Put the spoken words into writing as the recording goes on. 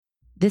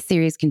This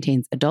series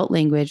contains adult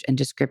language and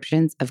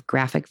descriptions of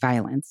graphic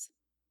violence.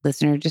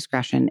 Listener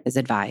discretion is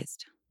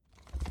advised.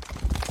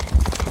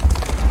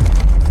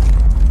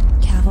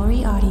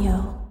 Cavalry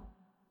Audio.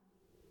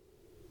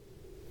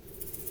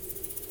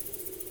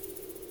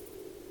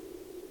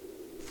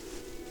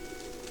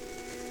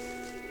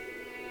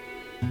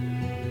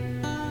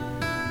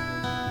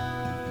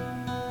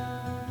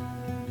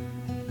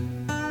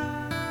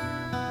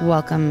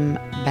 Welcome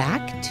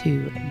back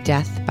to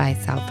Death by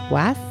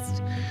Southwest,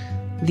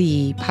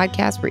 the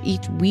podcast where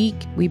each week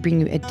we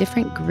bring you a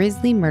different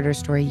grisly murder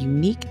story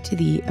unique to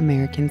the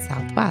American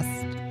Southwest.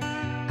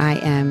 I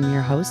am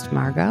your host,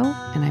 Margot,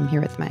 and I'm here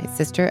with my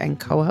sister and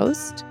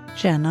co-host,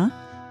 Jenna.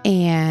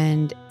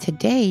 And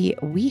today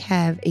we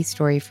have a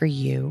story for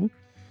you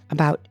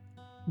about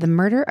the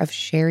murder of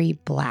Sherry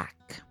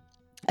Black,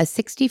 a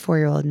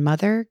 64-year-old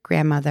mother,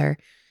 grandmother,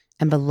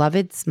 and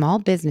beloved small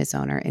business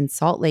owner in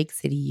Salt Lake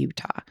City,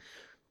 Utah,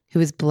 who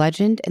was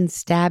bludgeoned and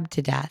stabbed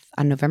to death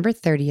on November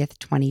 30th,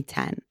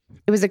 2010.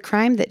 It was a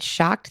crime that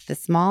shocked the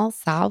small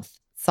South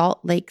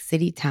Salt Lake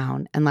City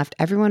town and left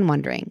everyone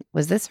wondering,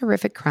 was this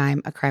horrific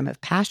crime a crime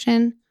of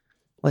passion?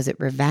 Was it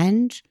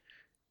revenge?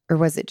 Or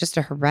was it just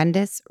a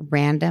horrendous,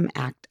 random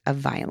act of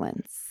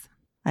violence?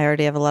 I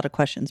already have a lot of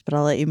questions, but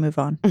I'll let you move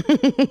on.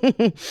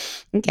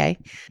 Okay.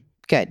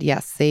 Good.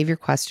 Yes. Save your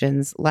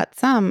questions.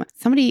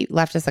 Somebody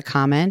left us a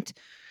comment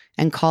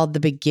and called the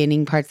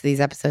beginning parts of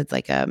these episodes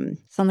like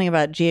something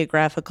about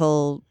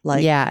geographical,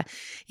 Yeah.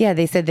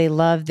 They said they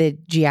love the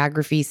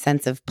geography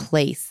sense of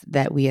place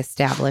that we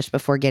established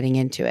before getting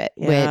into it,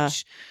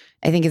 which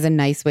I think is a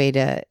nice way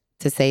to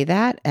say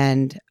that.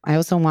 And I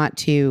also I'm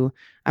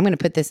going to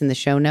put this in the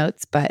show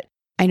notes, but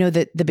I know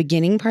that the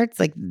beginning parts,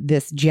 like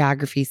this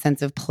geography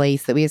sense of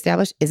place that we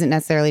established, isn't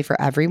necessarily for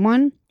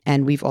everyone.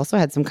 And we've also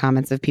had some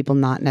comments of people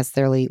not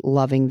necessarily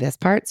loving this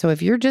part. So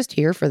if you're just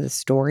here for the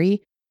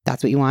story,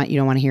 that's what you want. You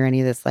don't want to hear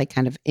any of this like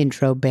kind of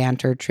intro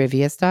banter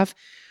trivia stuff.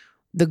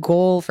 The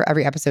goal for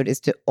every episode is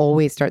to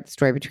always start the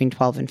story between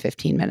 12 and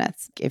 15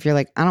 minutes. If you're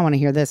like, I don't want to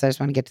hear this, I just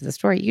want to get to the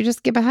story, you just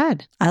skip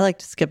ahead. I like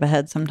to skip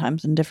ahead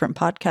sometimes in different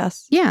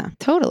podcasts. Yeah,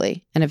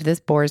 totally. And if this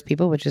bores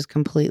people, which is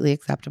completely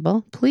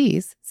acceptable,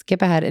 please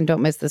skip ahead and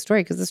don't miss the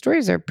story because the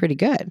stories are pretty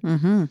good.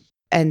 Mm-hmm.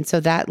 And so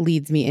that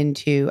leads me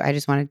into, I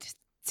just wanted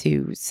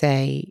to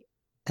say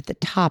at the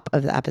top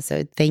of the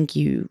episode, thank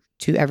you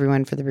to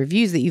everyone for the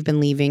reviews that you've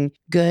been leaving,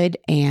 good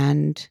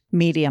and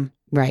medium.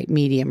 Right,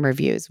 medium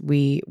reviews.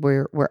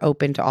 We're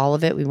open to all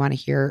of it. We want to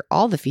hear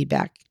all the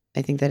feedback.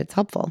 I think that it's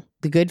helpful.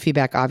 The good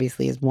feedback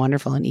obviously is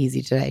wonderful and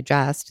easy to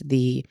digest.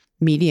 The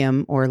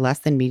medium or less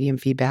than medium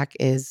feedback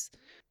is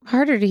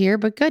harder to hear,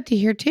 but good to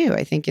hear too.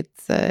 I think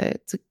it's a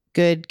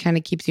good, kind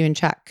of keeps you in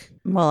check.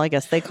 Well, I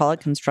guess they call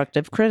it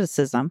constructive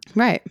criticism.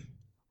 Right.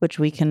 Which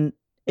we can,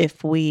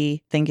 if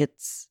we think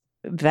it's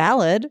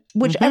valid,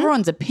 which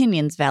everyone's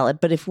opinion's valid,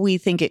 but if we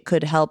think it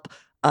could help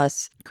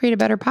us create a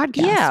better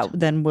podcast,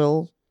 then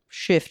we'll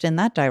shift in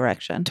that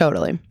direction.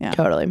 Totally. Yeah.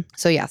 Totally.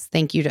 So yes,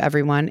 thank you to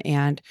everyone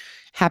and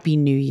Happy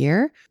New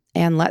Year.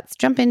 And let's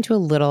jump into a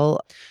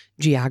little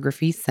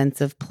geography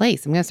sense of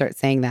place. I'm going to start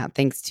saying that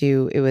thanks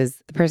to,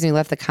 the person who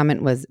left the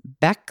comment was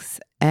Bex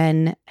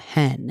N.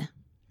 Hen.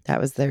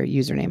 That was their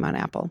username on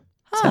Apple.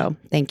 So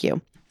thank you.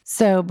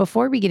 So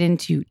before we get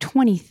into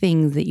 20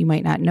 things that you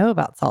might not know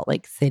about Salt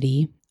Lake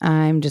City,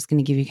 I'm just going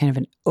to give you kind of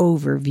an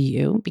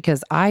overview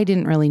because I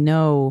didn't really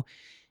know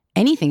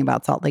anything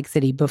about Salt Lake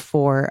City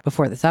before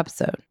this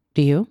episode.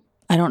 Do you?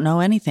 I don't know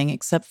anything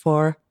except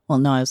for, I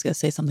was going to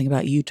say something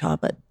about Utah,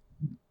 but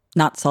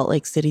not Salt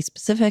Lake City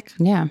specific.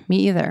 Yeah, me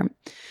either.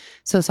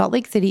 So Salt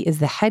Lake City is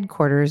the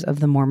headquarters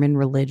of the Mormon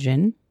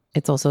religion.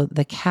 It's also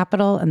the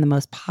capital and the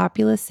most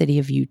populous city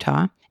of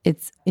Utah.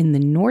 It's in the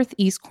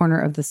northeast corner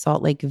of the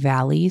Salt Lake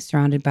Valley,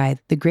 surrounded by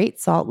the Great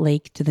Salt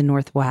Lake to the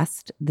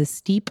northwest, the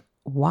steep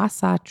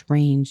Wasatch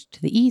Range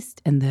to the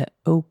east, and the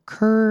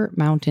Oquirrh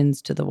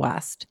Mountains to the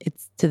west.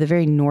 It's to the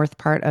very north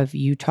part of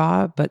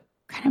Utah, but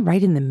kind of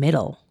right in the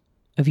middle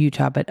of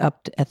Utah, but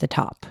up at the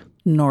top.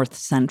 North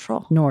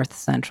Central. North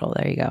Central,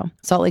 there you go.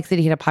 Salt Lake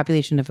City had a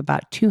population of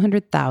about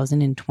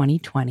 200,000 in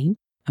 2020.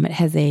 It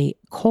has a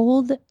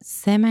cold,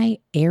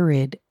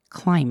 semi-arid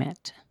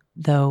climate,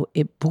 though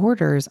it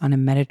borders on a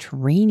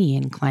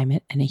Mediterranean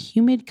climate and a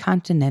humid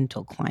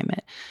continental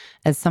climate,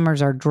 as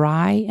summers are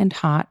dry and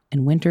hot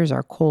and winters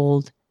are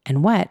cold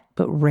and wet,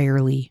 but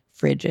rarely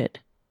frigid.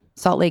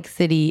 Salt Lake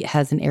City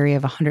has an area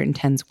of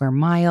 110 square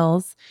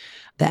miles.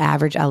 The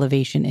average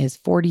elevation is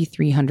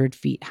 4,300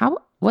 feet.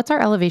 What's our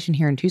elevation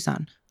here in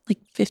Tucson? Like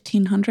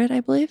 1,500,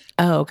 I believe.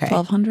 Oh, okay.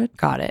 1,200.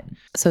 Got it.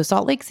 So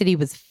Salt Lake City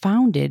was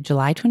founded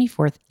July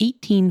 24th,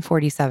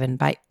 1847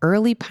 by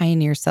early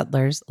pioneer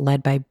settlers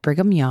led by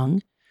Brigham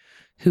Young,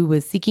 who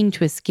was seeking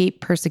to escape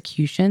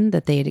persecution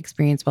that they had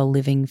experienced while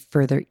living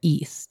further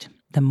east.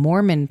 The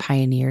Mormon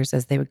pioneers,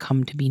 as they would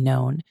come to be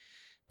known,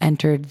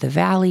 entered the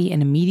valley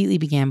and immediately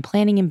began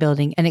planning and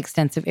building an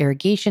extensive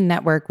irrigation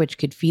network which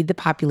could feed the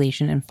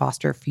population and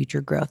foster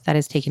future growth. That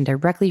is taken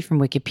directly from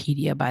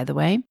Wikipedia, by the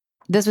way.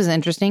 This was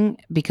interesting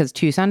because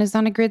Tucson is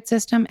on a grid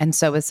system and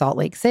so is Salt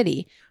Lake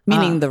City.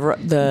 Meaning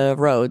the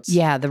roads.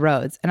 Yeah, the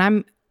roads. And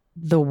I'm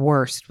the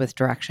worst with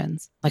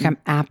directions. Like I'm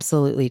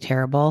absolutely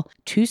terrible.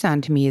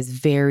 Tucson to me is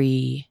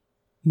very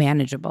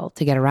manageable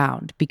to get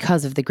around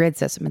because of the grid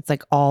system. It's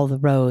like all the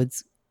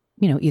roads,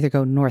 either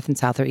go north and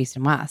south or east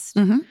and west.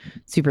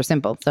 Super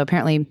simple. So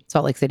apparently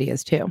Salt Lake City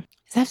is too.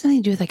 Does that have something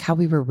to do with like how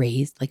we were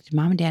raised? Like did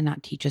mom and dad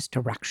not teach us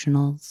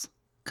directionals?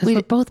 Because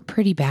we're both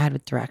pretty bad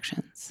with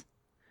directions.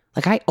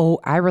 Like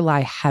I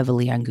rely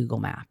heavily on Google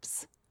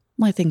Maps.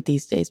 Well, I think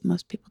these days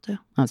most people do.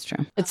 That's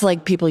true. It's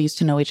like people used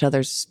to know each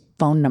other's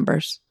phone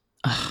numbers.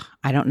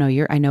 I don't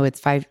know I know it's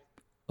 5.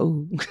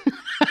 Oh,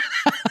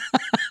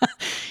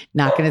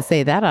 not going to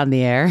say that on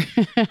the air.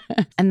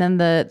 And then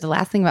the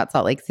last thing about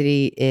Salt Lake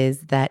City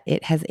is that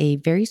it has a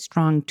very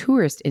strong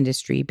tourist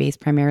industry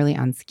based primarily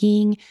on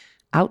skiing,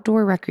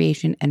 outdoor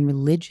recreation, and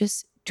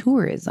religious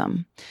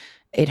tourism.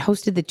 It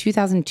hosted the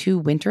 2002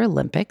 Winter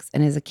Olympics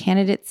and is a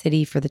candidate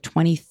city for the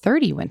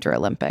 2030 Winter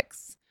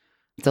Olympics.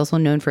 It's also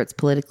known for its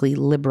politically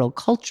liberal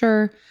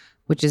culture,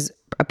 which is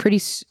a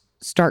pretty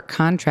stark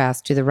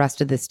contrast to the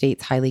rest of the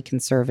state's highly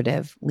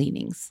conservative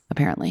leanings,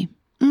 apparently.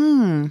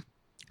 All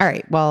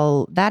right.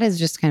 Well, that is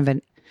just kind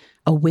of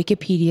a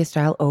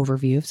Wikipedia-style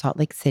overview of Salt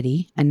Lake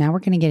City. And now we're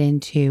going to get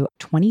into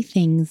 20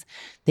 things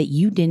that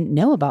you didn't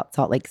know about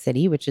Salt Lake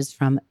City, which is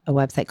from a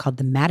website called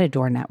the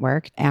Matador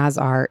Network. As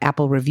our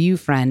Apple review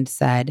friend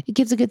said, it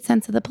gives a good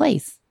sense of the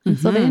place.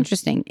 It's a little bit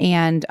interesting.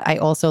 And I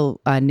also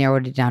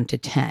narrowed it down to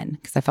 10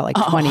 because I felt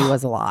like 20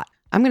 was a lot.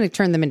 I'm going to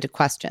turn them into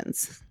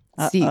questions.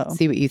 See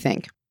what you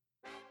think.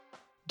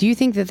 Do you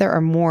think that there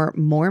are more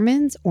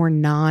Mormons or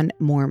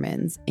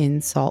non-Mormons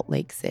in Salt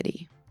Lake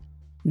City?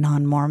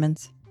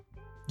 Non-Mormons?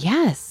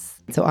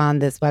 Yes. So on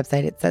this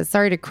website, it says,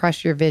 sorry to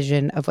crush your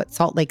vision of what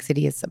Salt Lake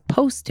City is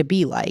supposed to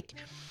be like,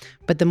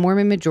 but the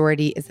Mormon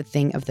majority is a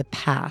thing of the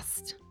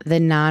past. The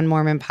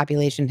non-Mormon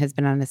population has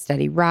been on a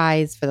steady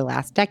rise for the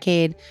last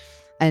decade.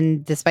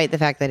 And despite the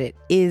fact that it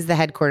is the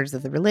headquarters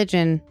of the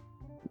religion,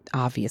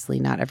 obviously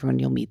not everyone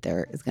you'll meet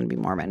there is going to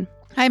be Mormon.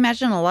 I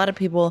imagine a lot of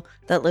people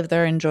that live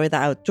there enjoy the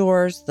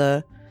outdoors,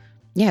 the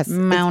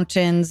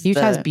mountains.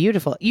 Utah's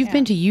beautiful. You've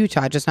been to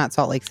Utah, just not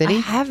Salt Lake City? I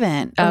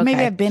haven't. Okay. Or maybe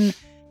I've been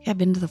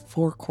to the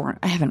Four Corners.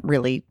 I haven't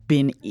really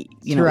been,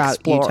 throughout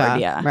explored. Utah.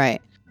 Yeah.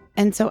 Right.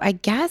 And so I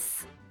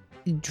guess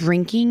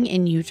drinking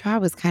in Utah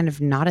was kind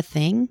of not a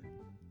thing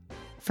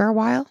for a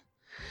while.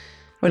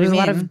 What do you mean?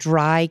 There's a lot of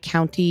dry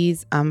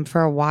counties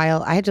for a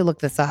while. I had to look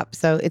this up.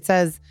 So it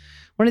says,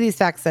 one of these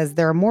facts says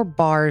there are more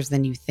bars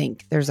than you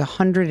think. There's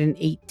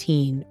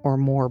 118 or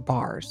more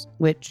bars,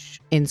 which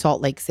in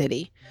Salt Lake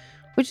City,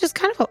 which is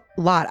kind of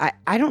a lot.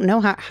 I don't know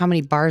how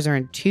many bars are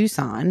in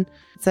Tucson.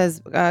 It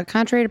says,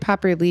 contrary to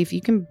popular belief,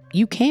 you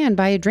can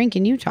buy a drink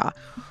in Utah.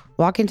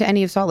 Walk into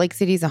any of Salt Lake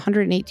City's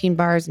 118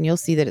 bars and you'll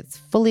see that it's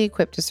fully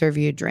equipped to serve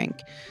you a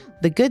drink.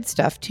 The good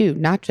stuff too,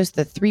 not just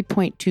the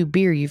 3.2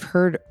 beer you've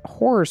heard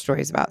horror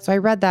stories about. So I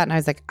read that and I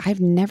was like,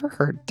 I've never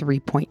heard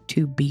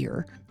 3.2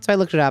 beer. So I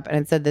looked it up and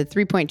it said the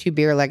 3.2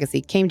 beer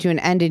legacy came to an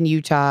end in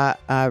Utah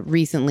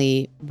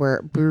recently,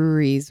 where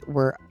breweries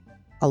were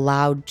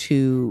allowed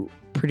to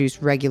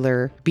produce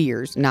regular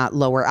beers, not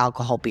lower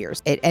alcohol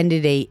beers. It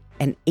ended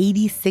an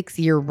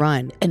 86-year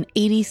run. An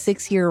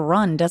 86-year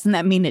run. Doesn't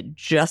that mean it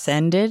just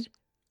ended?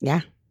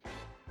 Yeah.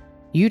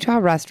 Utah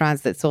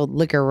restaurants that sold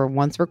liquor were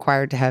once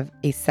required to have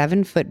a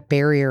 7-foot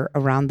barrier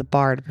around the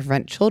bar to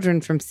prevent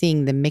children from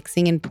seeing the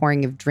mixing and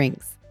pouring of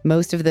drinks.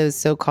 Most of those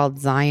so-called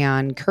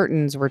Zion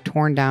curtains were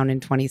torn down in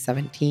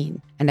 2017.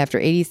 And after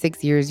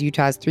 86 years,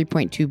 Utah's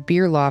 3.2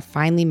 beer law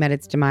finally met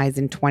its demise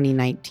in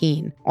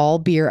 2019. All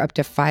beer up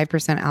to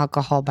 5%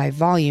 alcohol by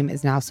volume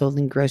is now sold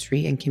in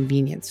grocery and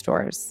convenience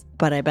stores.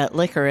 But I bet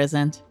liquor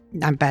isn't.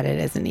 I bet it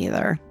isn't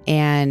either.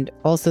 And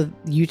also,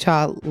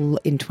 Utah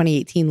in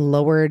 2018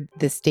 lowered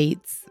the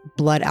state's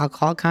blood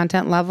alcohol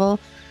content level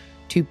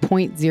to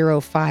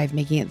 0.05,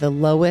 making it the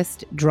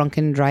lowest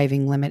drunken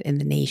driving limit in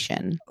the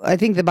nation. I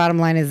think the bottom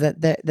line is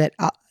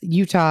that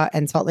Utah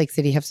and Salt Lake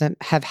City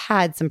have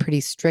had some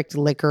pretty strict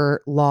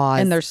liquor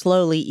laws. And they're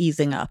slowly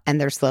easing up.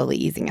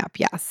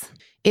 Yes.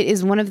 It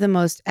is one of the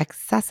most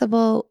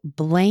accessible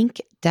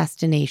blank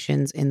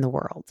destinations in the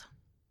world.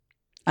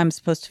 I'm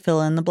supposed to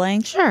fill in the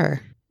blank?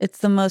 Sure. It's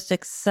the most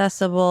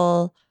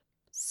accessible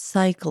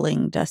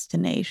cycling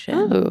destination.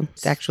 Oh,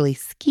 it's actually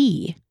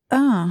ski.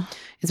 Oh.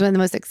 It's one of the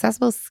most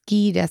accessible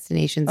ski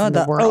destinations in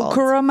the world.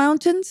 Okura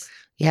Mountains?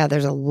 Yeah,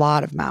 there's a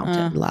lot of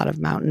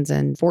mountains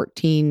and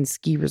 14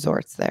 ski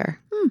resorts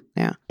there.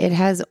 Yeah. It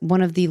has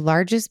one of the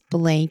largest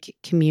blank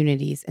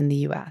communities in the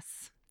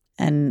U.S.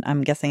 And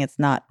I'm guessing it's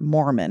not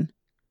Mormon.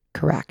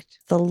 Correct.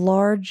 The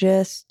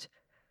largest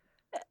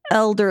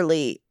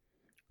elderly.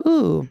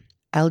 Ooh,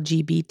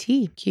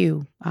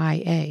 LGBTQIA.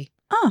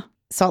 Oh.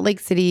 Salt Lake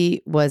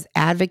City was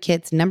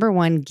Advocate's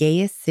 #1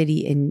 gayest city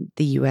in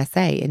the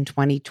USA in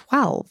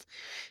 2012.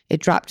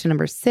 It dropped to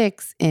number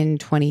 6 in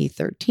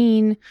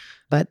 2013,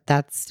 but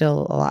that's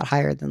still a lot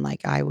higher than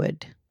like I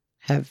would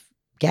have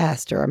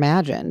guessed or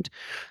imagined.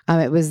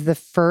 It was the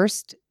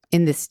first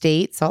In the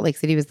state, Salt Lake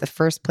City was the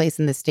first place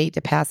in the state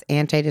to pass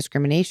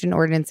anti-discrimination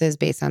ordinances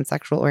based on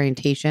sexual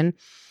orientation,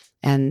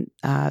 and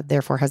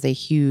therefore has a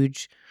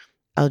huge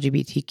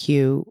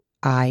LGBTQIA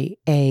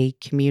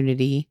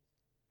community.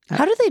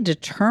 How do they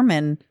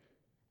determine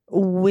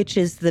which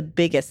is the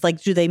biggest?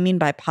 Like, do they mean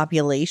by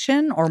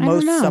population or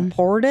most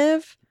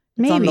supportive?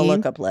 It's on the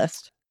lookup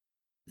list.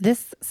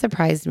 This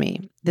surprised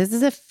me. This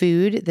is a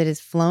food that is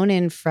flown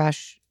in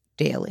fresh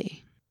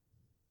daily.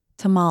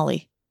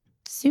 Tamale.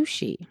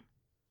 Sushi.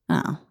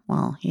 Oh,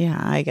 well, yeah,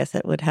 I guess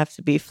it would have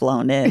to be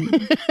flown in.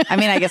 I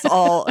mean, I guess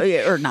all,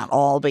 or not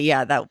all, but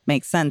yeah, that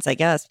makes sense, I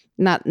guess.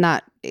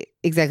 Not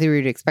exactly where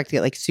you'd expect to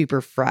get like super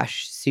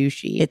fresh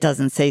sushi. It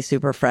doesn't say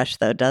super fresh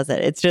though, does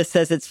it? It just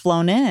says it's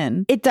flown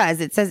in. It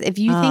does. It says if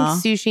you think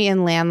sushi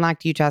in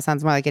landlocked Utah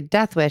sounds more like a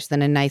death wish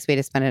than a nice way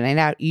to spend a night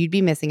out, you'd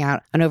be missing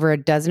out on over a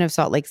dozen of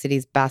Salt Lake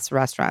City's best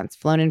restaurants.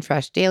 Flown in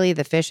fresh daily,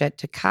 the fish at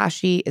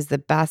Takashi is the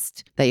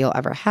best that you'll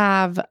ever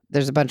have.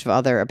 There's a bunch of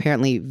other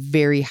apparently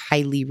very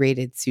highly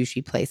rated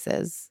sushi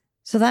places.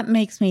 So that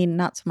makes me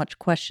not so much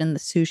question the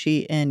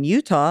sushi in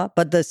Utah,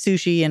 but the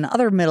sushi in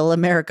other middle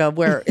America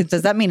where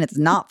does that mean it's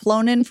not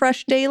flown in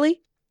fresh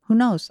daily? Who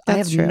knows? I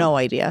have no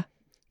idea.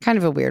 Kind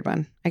of a weird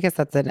one. I guess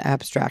that's an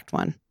abstract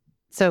one.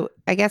 So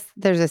I guess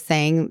there's a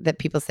saying that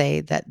people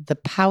say that the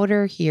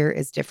powder here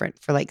is different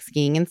for like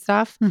skiing and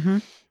stuff. Mm-hmm.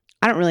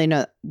 I don't really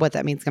know what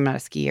that means. I'm not a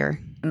skier.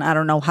 And I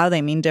don't know how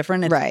they mean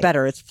different. It's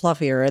better. It's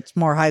fluffier. It's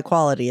more high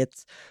quality.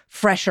 It's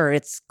fresher.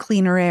 It's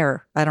cleaner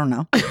air. I don't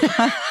know.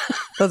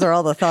 Those are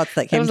all the thoughts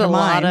that came to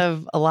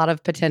mind. A lot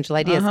of potential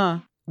ideas.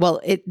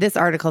 Well, this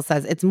article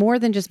says it's more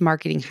than just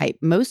marketing hype.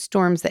 Most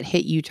storms that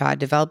hit Utah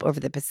develop over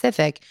the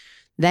Pacific,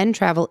 then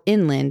travel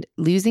inland,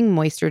 losing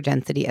moisture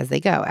density as they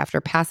go. After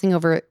passing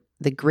over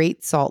the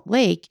Great Salt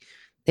Lake,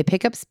 they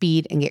pick up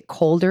speed and get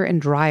colder and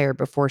drier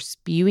before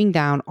spewing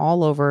down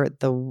all over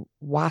the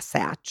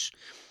Wasatch.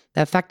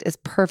 The effect is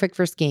perfect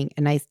for skiing,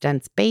 a nice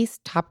dense base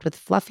topped with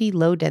fluffy,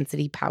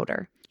 low-density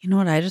powder. You know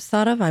what I just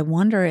thought of? I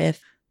wonder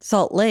if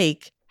Salt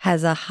Lake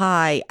has a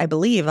high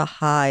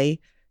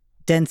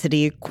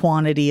density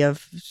quantity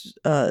of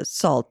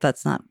salt.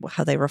 That's not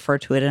how they refer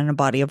to it in a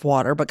body of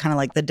water, but kind of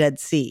like the Dead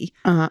Sea.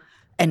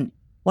 And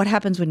what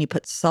happens when you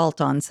put salt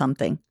on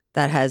something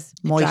that has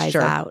moisture? It dries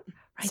out.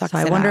 Right. So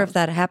I wonder if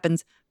that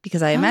happens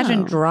because I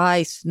imagine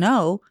dry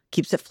snow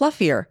keeps it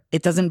fluffier.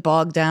 It doesn't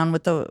bog down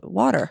with the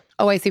water.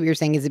 Oh, I see what you're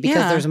saying. Is it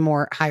because there's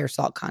more higher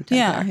salt content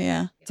there?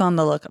 Yeah. It's on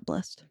the lookup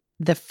list.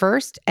 The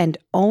first and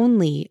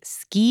only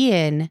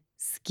ski-in,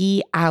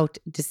 ski-out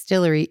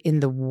distillery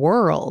in the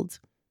world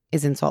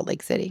is in Salt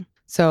Lake City.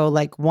 So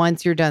like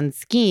once you're done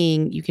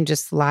skiing, you can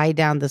just slide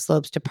down the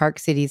slopes to Park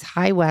City's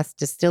High West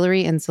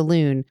Distillery and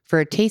Saloon for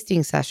a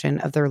tasting session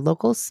of their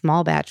local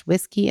small batch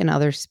whiskey and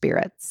other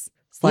spirits.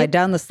 Slide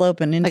down the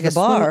slope and into the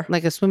bar.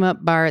 Like a swim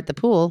up bar at the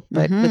pool,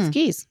 but with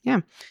skis.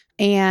 Yeah.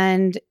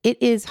 And it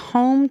is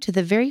home to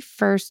the very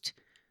first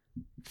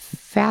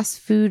fast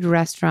food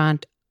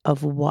restaurant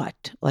of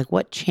what? Like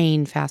what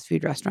chain fast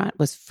food restaurant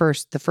was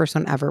first? The first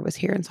one ever was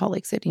here in Salt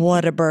Lake City.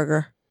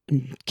 Whataburger.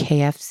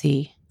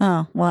 KFC.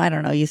 Oh, well, I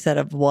don't know. You said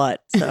of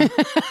what? So.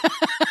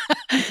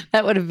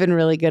 That would have been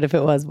really good if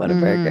it was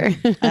Whataburger.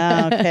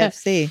 Oh,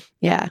 KFC.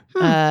 Yeah.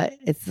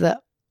 It's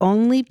the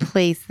only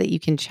place that you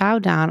can chow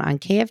down on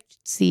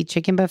KFC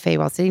chicken buffet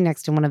while sitting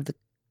next to one of the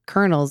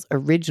Colonel's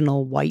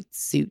original white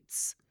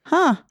suits.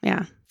 Huh.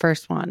 Yeah.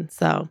 First one.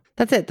 So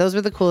that's it. Those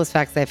were the coolest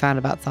facts I found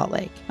about Salt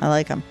Lake. I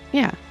like them.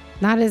 Yeah.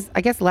 Not as, I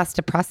guess, less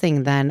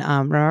depressing than,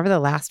 remember the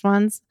last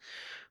ones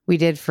we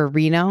did for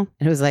Reno?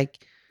 It was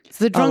like, it's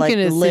the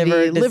drunkenness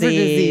liver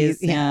disease.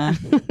 Yeah.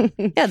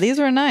 Yeah, these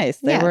were nice.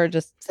 They were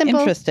just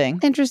simple,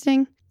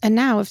 Interesting. And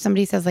now if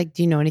somebody says like,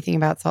 do you know anything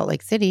about Salt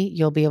Lake City?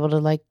 You'll be able to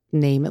like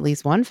name at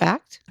least one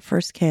fact.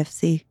 First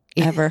KFC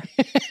ever.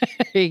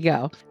 There you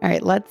go. All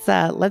right,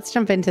 let's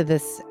jump into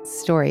this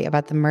story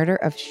about the murder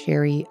of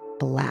Sherry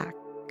Black.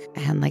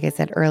 And like I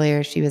said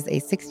earlier, she was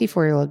a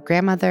 64-year-old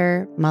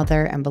grandmother,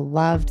 mother, and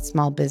beloved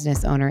small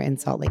business owner in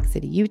Salt Lake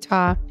City,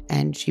 Utah.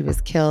 And she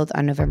was killed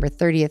on November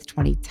 30th,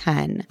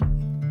 2010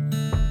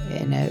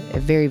 in a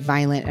very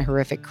violent and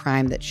horrific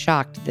crime that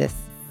shocked this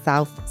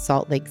South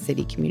Salt Lake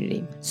City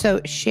community.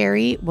 So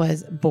Sherry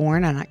was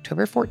born on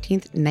October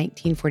 14th,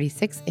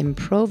 1946 in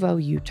Provo,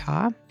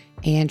 Utah.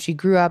 And she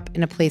grew up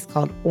in a place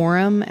called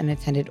Orem and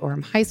attended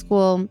Orem High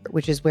School,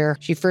 which is where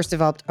she first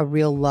developed a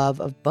real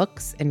love of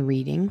books and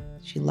reading.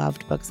 She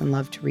loved books and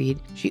loved to read.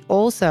 She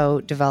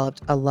also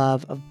developed a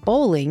love of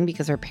bowling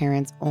because her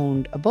parents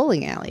owned a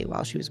bowling alley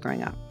while she was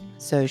growing up.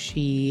 So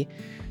she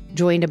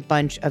joined a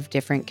bunch of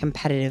different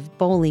competitive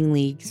bowling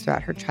leagues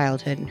throughout her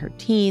childhood and her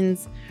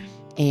teens.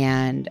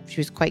 And she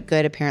was quite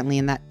good, apparently,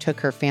 and that took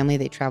her family.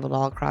 They traveled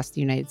all across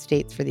the United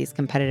States for these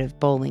competitive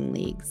bowling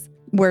leagues.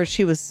 Where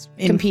she was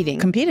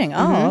competing.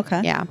 Oh,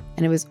 okay. Yeah.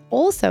 And it was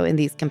also in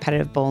these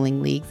competitive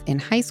bowling leagues in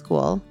high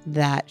school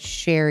that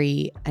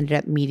Sherry ended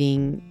up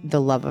meeting the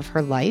love of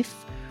her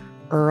life,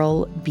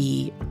 Earl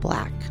B.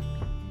 Black.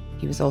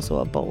 He was also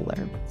a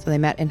bowler. So they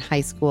met in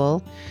high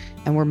school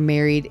and were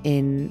married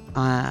in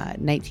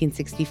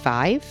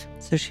 1965.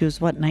 So she was,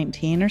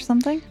 19 or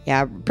something?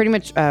 Yeah, pretty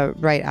much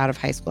right out of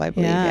high school, I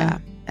believe. Yeah.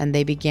 And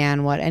they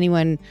began what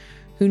anyone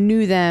who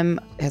knew them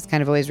has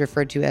kind of always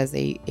referred to as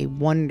a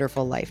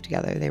wonderful life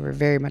together. They were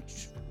very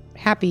much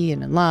happy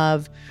and in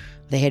love.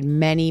 They had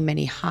many,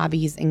 many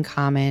hobbies in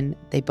common.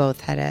 They both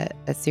had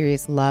a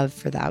serious love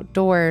for the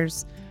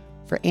outdoors,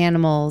 for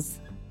animals.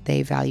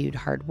 They valued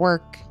hard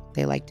work.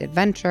 They liked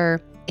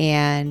adventure.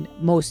 And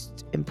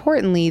most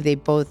importantly, they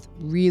both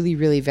really,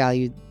 really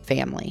valued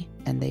family.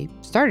 And they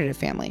started a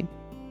family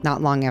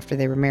not long after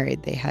they were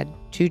married. They had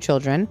 2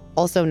 children.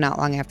 Also, not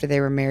long after they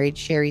were married,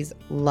 Sherry's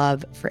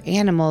love for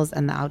animals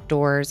and the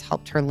outdoors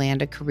helped her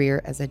land a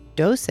career as a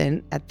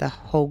docent at the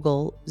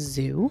Hogle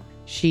Zoo.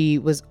 She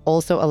was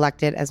also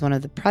elected as one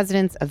of the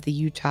presidents of the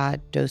Utah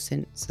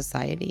Docent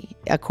Society.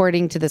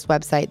 According to this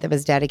website that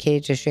was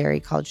dedicated to Sherry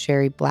called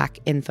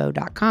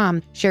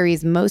SherryBlackInfo.com,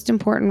 Sherry's most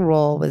important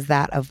role was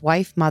that of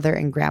wife, mother,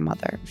 and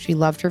grandmother. She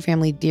loved her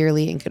family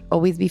dearly and could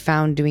always be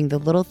found doing the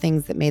little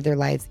things that made their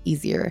lives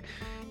easier.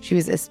 She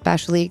was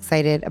especially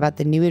excited about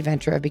the new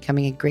adventure of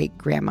becoming a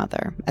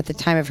great-grandmother. At the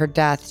time of her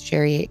death,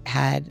 Sherry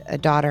had a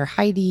daughter,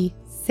 Heidi,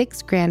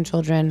 6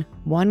 grandchildren,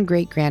 1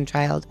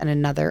 great-grandchild, and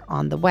another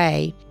on the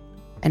way.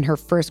 And her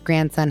first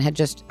grandson had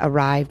just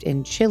arrived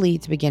in Chile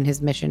to begin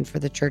his mission for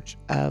the Church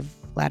of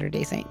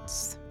Latter-day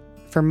Saints.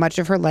 For much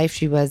of her life,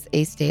 she was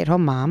a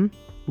stay-at-home mom.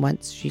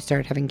 Once she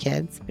started having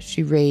kids,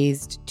 she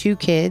raised 2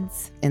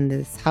 kids in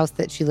this house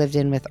that she lived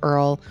in with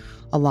Earl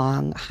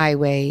along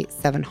Highway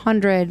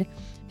 700.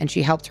 And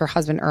she helped her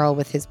husband Earl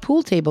with his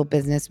pool table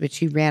business, which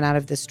he ran out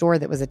of the store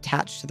that was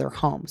attached to their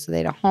home. So they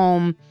had a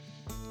home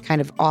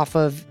kind of off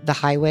of the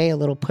highway, a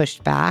little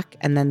pushed back,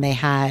 and then they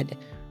had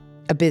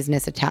a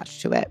business attached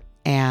to it.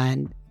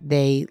 And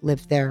they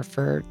lived there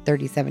for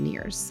 37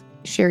 years.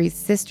 Sherry's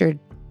sister,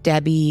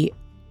 Debbie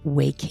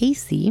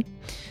Way-Casey,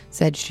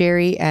 said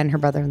Sherry and her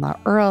brother-in-law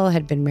Earl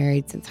had been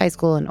married since high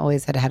school and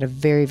always had had a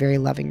very, very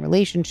loving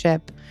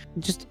relationship.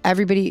 Just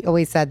everybody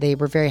always said they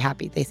were very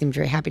happy. They seemed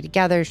very happy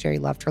together. Sherry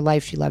loved her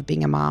life. She loved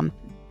being a mom.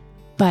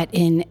 But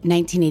in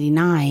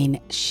 1989,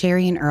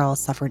 Sherry and Earl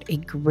suffered a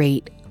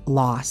great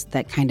loss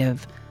that kind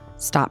of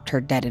stopped her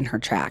dead in her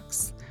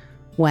tracks.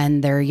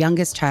 When their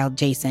youngest child,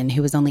 Jason,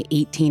 who was only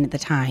 18 at the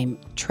time,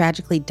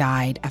 tragically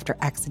died after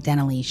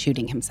accidentally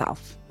shooting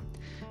himself.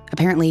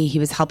 Apparently, he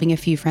was helping a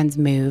few friends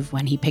move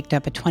when he picked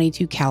up a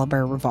 .22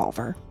 caliber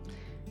revolver.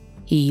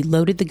 He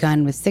loaded the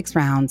gun with 6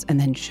 rounds and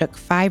then shook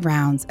 5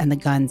 rounds and the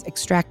gun's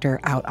extractor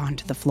out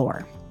onto the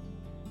floor.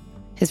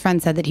 His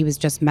friend said that he was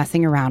just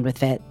messing around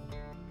with it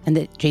and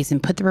that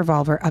Jason put the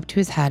revolver up to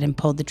his head and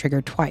pulled the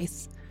trigger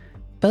twice.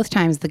 Both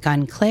times the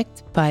gun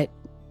clicked, but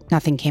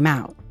nothing came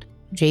out.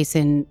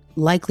 Jason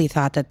likely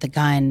thought that the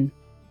gun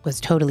was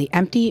totally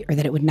empty or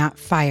that it would not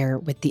fire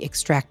with the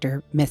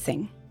extractor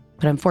missing.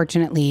 But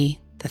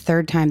unfortunately, the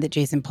 3rd time that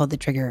Jason pulled the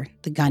trigger,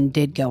 the gun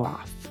did go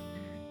off.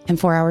 And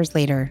 4 hours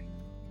later,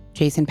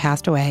 Jason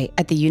passed away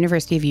at the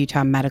University of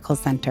Utah Medical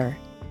Center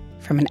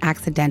from an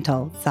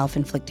accidental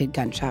self-inflicted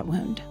gunshot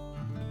wound.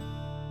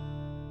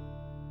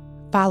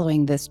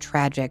 Following this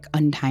tragic,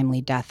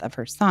 untimely death of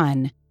her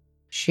son,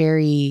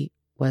 Sherry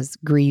was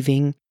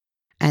grieving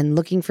and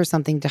looking for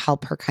something to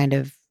help her kind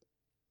of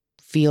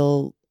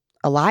feel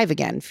alive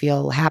again,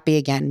 feel happy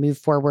again, move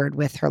forward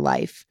with her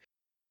life.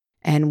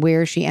 And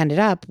where she ended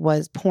up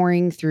was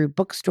pouring through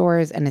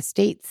bookstores and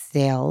estate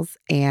sales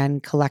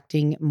and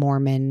collecting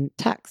Mormon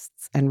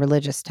texts and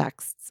religious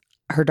texts.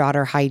 Her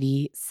daughter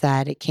Heidi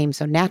said it came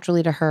so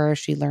naturally to her.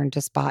 She learned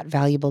to spot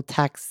valuable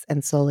texts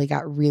and slowly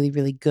got really,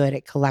 really good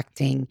at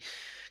collecting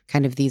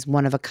kind of these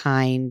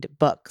one-of-a-kind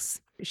books.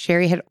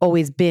 Sherry had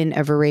always been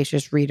a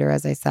voracious reader,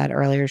 as I said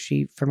earlier.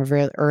 From a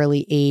very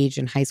early age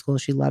in high school,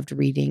 she loved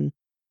reading.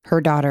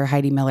 Her daughter,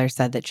 Heidi Miller,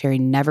 said that Sherry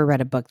never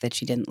read a book that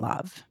she didn't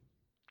love.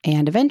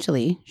 And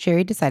eventually,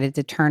 Sherry decided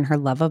to turn her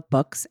love of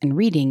books and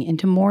reading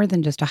into more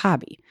than just a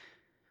hobby.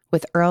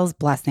 With Earl's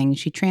blessing,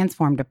 she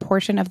transformed a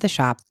portion of the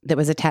shop that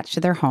was attached to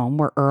their home,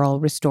 where Earl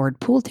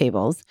restored pool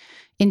tables,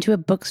 into a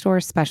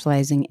bookstore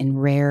specializing in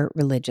rare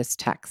religious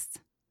texts.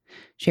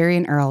 Sherry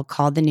and Earl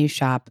called the new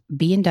shop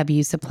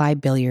B&W Supply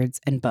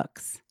Billiards and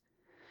Books.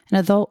 And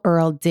although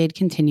Earl did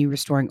continue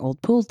restoring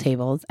old pool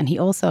tables, and he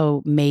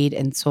also made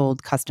and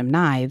sold custom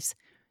knives,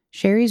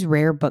 Sherry's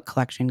rare book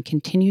collection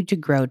continued to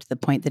grow to the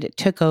point that it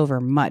took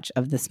over much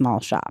of the small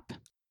shop.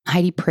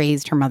 Heidi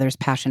praised her mother's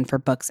passion for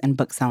books and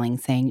book selling,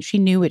 saying she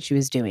knew what she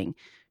was doing.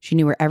 She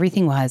knew where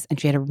everything was, and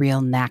she had a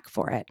real knack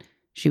for it.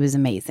 She was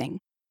amazing.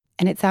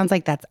 And it sounds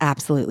like that's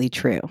absolutely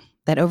true.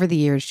 That over the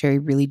years, Sherry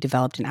really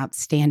developed an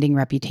outstanding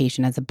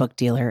reputation as a book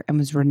dealer and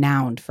was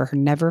renowned for her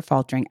never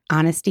faltering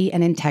honesty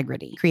and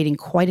integrity, creating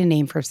quite a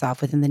name for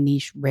herself within the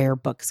niche rare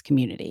books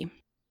community.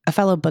 A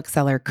fellow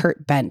bookseller,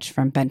 Kurt Bench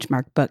from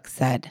Benchmark Books,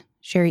 said,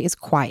 "Sherry is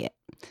quiet.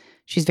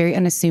 She's very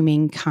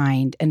unassuming,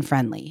 kind, and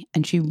friendly,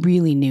 and she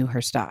really knew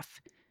her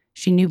stuff.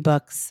 She knew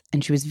books,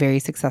 and she was very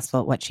successful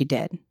at what she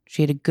did.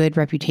 She had a good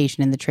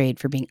reputation in the trade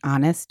for being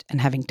honest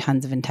and having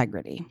tons of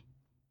integrity."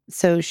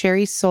 So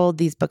Sherry sold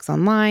these books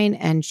online,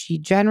 and she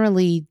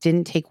generally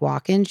didn't take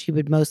walk-ins. She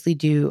would mostly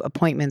do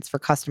appointments for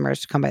customers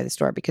to come by the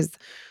store because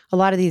a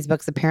lot of these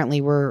books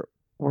apparently were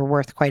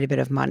worth quite a bit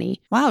of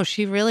money. Wow,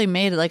 she really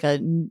made like a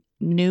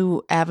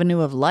new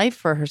avenue of life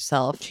for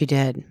herself. She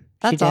did.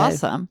 That's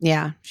awesome.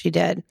 Yeah, she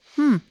did.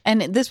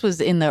 And this was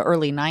in the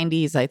early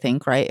 90s, I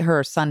think, right?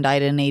 Her son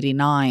died in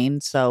 89.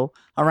 So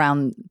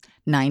around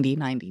 90,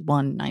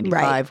 91,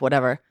 95,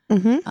 whatever.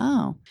 Mm-hmm.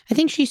 Oh. I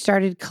think she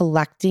started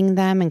collecting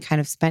them and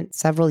kind of spent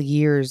several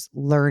years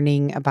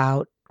learning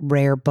about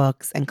rare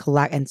books and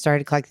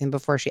started collecting them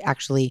before she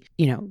actually,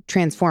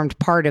 transformed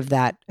part of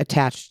that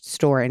attached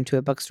store into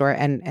a bookstore.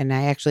 And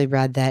I actually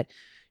read that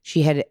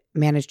she had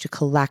managed to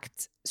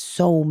collect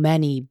so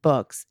many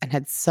books and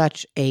had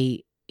such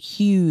a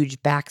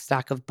huge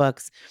backstock of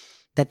books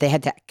that they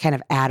had to kind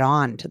of add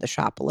on to the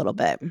shop a little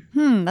bit.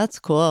 That's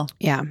cool.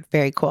 Yeah,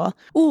 very cool.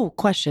 Ooh,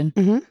 question.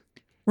 Mm-hmm.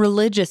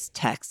 Religious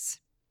texts.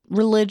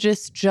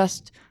 Religious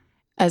just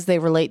as they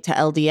relate to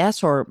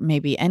LDS or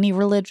maybe any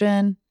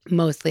religion?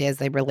 Mostly as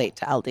they relate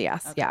to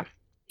LDS, okay. Yeah.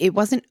 It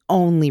wasn't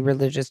only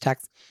religious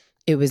texts.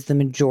 It was the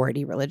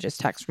majority religious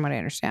text from what I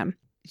understand.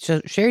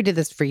 So Sherry did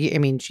this for you. I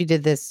mean, she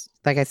did this,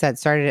 like I said,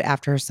 started it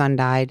after her son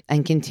died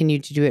and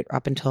continued to do it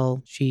up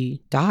until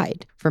she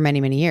died for many,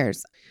 many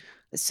years.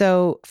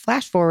 So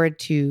flash forward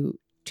to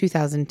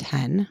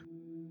 2010.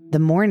 The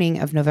morning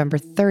of November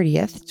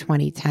 30th,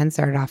 2010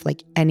 started off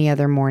like any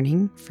other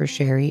morning for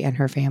Sherry and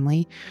her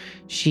family.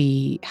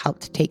 She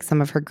helped take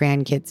some of her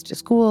grandkids to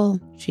school.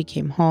 She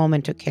came home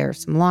and took care of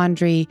some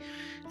laundry.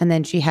 And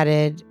then she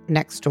headed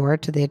next door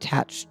to the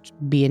attached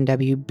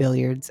B&W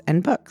Billiards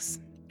and Books,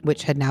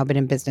 which had now been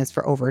in business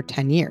for over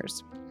 10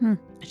 years.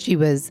 She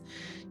was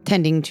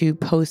tending to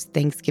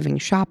post-Thanksgiving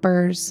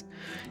shoppers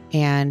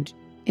and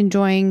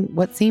enjoying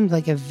what seemed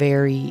like a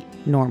very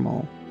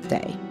normal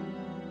day.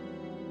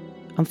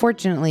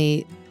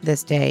 Unfortunately,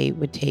 this day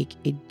would take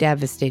a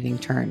devastating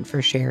turn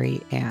for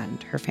Sherry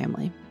and her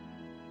family.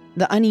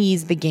 The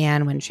unease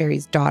began when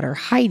Sherry's daughter,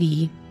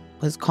 Heidi,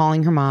 was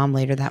calling her mom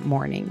later that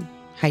morning.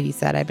 Heidi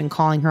said, "I've been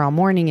calling her all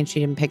morning and she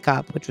didn't pick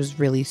up," which was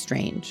really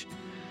strange.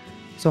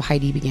 So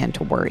Heidi began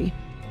to worry.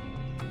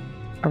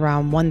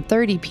 Around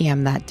 1:30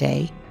 p.m. that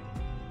day,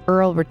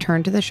 Earl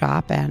returned to the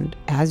shop and,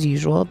 as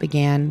usual,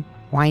 began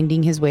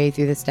winding his way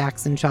through the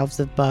stacks and shelves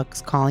of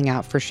books, calling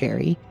out for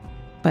Sherry,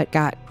 but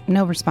got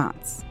no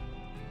response.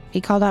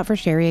 He called out for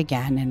Sherry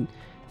again and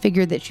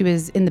figured that she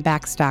was in the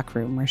back stock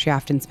room where she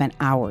often spent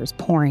hours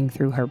poring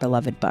through her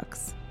beloved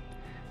books.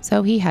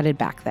 So he headed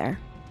back there.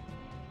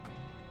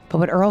 But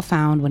what Earl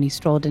found when he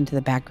strolled into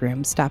the back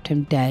room stopped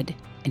him dead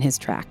in his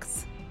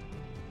tracks.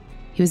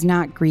 He was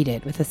not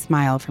greeted with a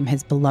smile from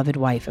his beloved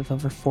wife of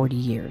over 40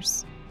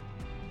 years,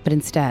 but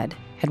instead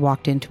had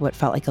walked into what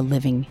felt like a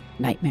living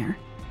nightmare.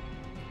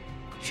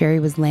 Sherry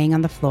was laying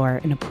on the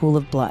floor in a pool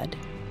of blood,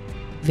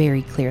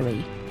 very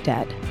clearly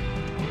dead.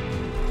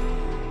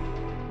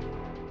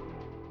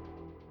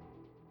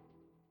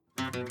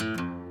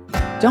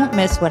 Don't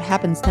miss what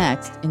happens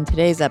next in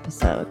today's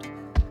episode.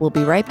 We'll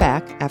be right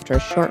back after a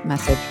short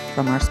message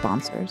from our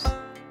sponsors.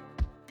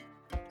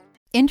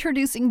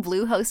 Introducing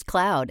Bluehost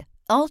Cloud,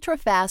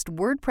 ultra-fast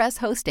WordPress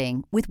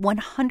hosting with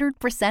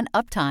 100%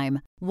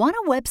 uptime. Want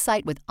a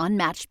website with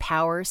unmatched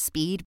power,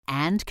 speed,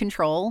 and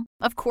control?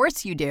 Of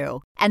course you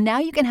do. And now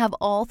you can have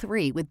all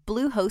three with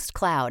Bluehost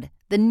Cloud,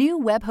 the new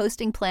web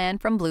hosting plan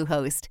from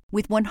Bluehost.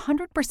 With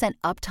 100%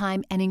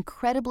 uptime and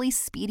incredibly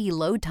speedy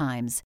load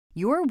times,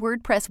 your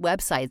WordPress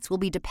websites will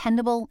be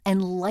dependable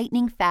and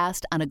lightning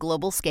fast on a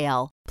global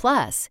scale.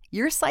 Plus,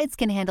 your sites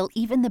can handle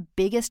even the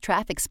biggest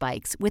traffic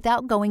spikes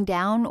without going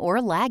down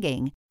or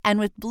lagging. And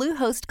with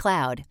Bluehost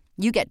Cloud,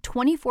 you get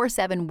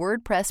 24/7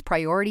 WordPress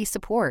priority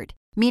support,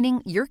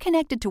 meaning you're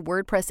connected to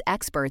WordPress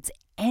experts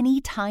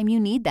anytime you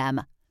need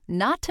them.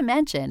 Not to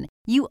mention,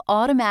 you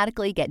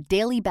automatically get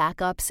daily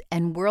backups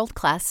and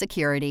world-class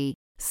security.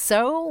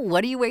 So,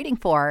 what are you waiting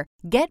for?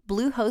 Get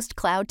Bluehost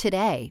Cloud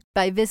today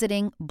by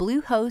visiting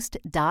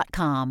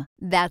Bluehost.com.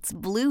 That's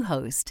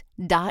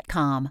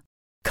Bluehost.com.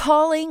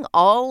 Calling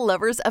all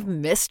lovers of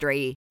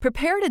mystery.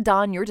 Prepare to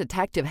don your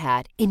detective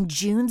hat in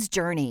June's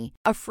Journey,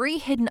 a free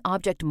hidden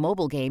object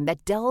mobile game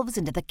that delves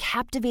into the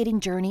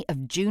captivating journey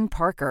of June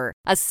Parker,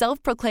 a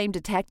self-proclaimed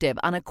detective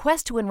on a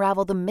quest to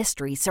unravel the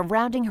mystery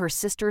surrounding her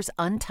sister's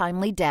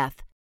untimely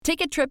death.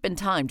 Take a trip in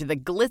time to the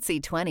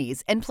glitzy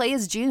 20s and play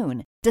as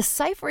June,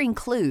 deciphering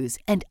clues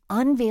and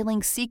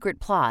unveiling secret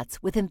plots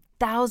within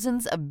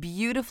thousands of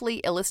beautifully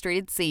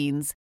illustrated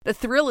scenes. The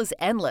thrill is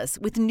endless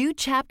with new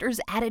chapters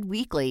added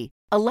weekly,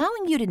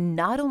 allowing you to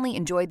not only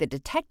enjoy the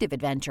detective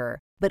adventure,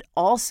 but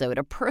also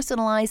to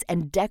personalize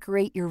and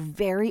decorate your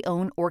very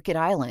own Orchid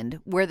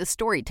Island where the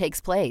story takes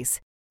place.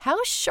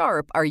 How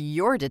sharp are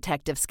your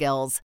detective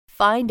skills?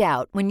 Find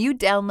out when you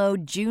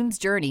download June's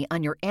Journey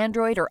on your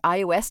Android or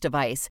iOS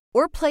device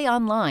or play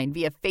online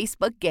via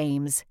Facebook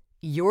Games.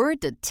 Your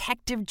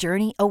detective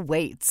journey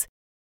awaits.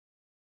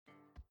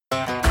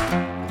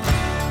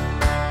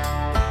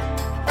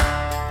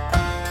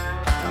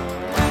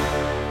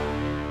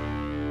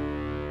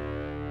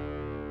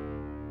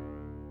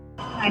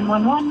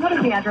 911, what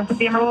is the address of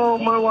the emergency? Oh,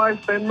 my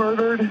wife's been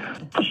murdered.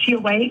 Is she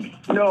awake?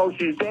 No,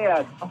 she's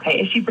dead.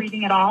 Okay, is she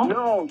breathing at all?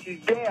 No, she's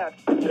dead.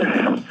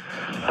 I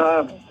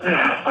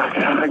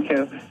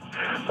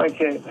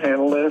can't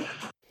handle this.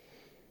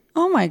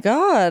 Oh my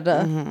God.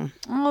 Mm-hmm.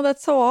 Oh,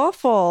 that's so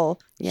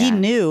awful. Yeah. He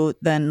knew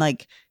then,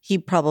 like, he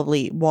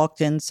probably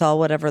walked in, saw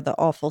whatever the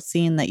awful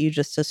scene that you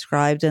just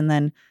described, and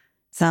then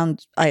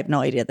I have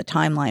no idea the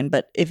timeline,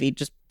 but if he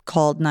just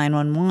called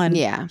 911,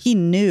 Yeah. he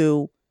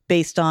knew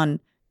based on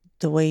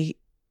the way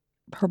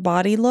her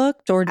body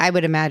looked, or I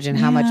would imagine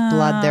how much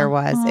blood there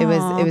was. It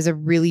was a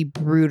really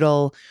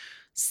brutal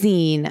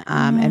scene.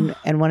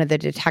 And one of the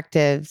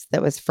detectives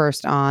that was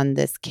first on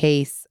this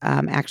case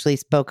actually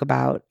spoke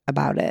about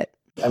it.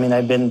 I mean,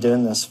 I've been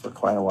doing this for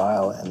quite a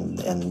while,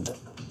 and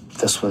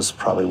this was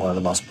probably one of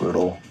the most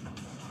brutal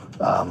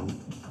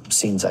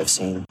scenes I've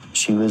seen.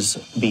 She was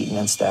beaten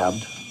and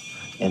stabbed,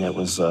 and it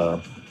was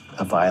a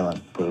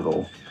violent,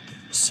 brutal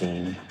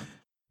scene.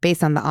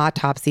 Based on the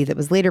autopsy that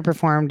was later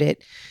performed,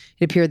 it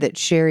appeared that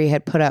Sherry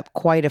had put up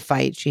quite a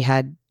fight. She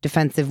had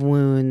defensive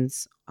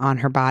wounds on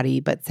her body,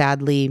 but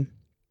sadly,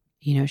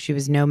 she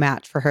was no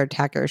match for her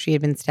attacker. She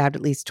had been stabbed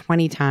at least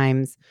 20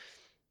 times,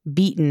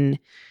 beaten,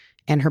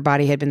 and her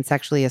body had been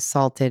sexually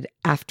assaulted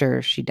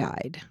after she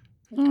died.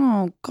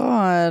 Oh,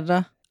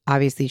 God.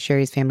 Obviously,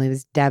 Sherry's family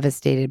was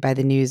devastated by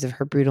the news of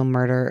her brutal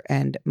murder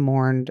and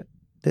mourned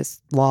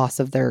this loss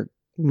of their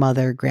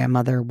mother,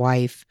 grandmother,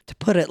 wife. To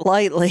put it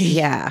lightly.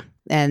 Yeah.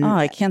 And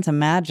I can't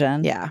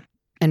imagine. Yeah.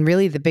 And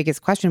really the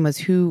biggest question was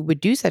who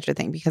would do such a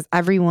thing? Because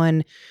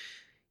everyone,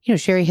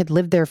 Sherry had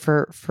lived there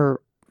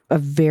for a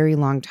very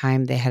long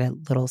time. They had a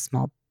little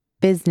small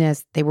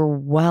business. They were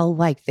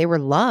well-liked. They were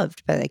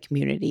loved by the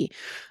community.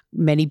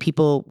 Many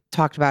people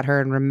talked about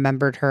her and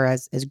remembered her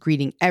as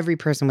greeting every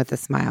person with a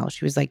smile.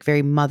 She was like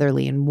very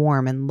motherly and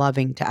warm and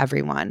loving to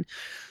everyone.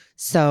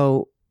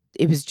 So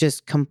it was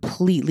just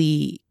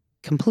completely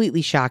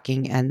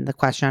shocking. And the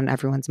question on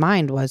everyone's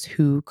mind was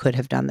who could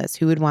have done this?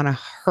 Who would want to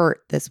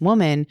hurt this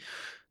woman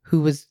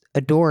who was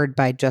adored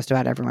by just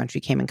about everyone she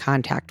came in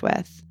contact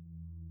with?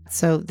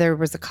 So there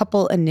was a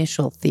couple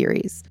initial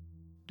theories.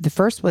 The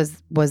first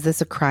was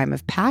this a crime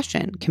of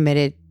passion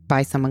committed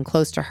by someone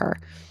close to her?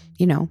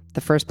 The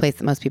first place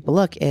that most people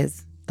look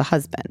is the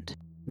husband.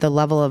 The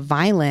level of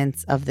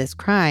violence of this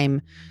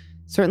crime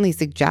certainly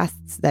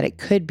suggests that it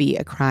could be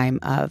a crime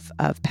of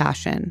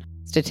passion.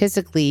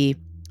 Statistically,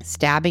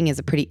 stabbing is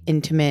a pretty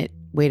intimate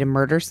way to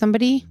murder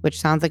somebody, which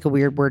sounds like a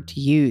weird word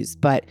to use,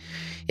 but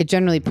it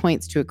generally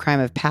points to a crime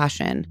of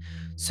passion.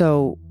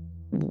 So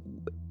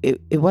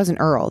it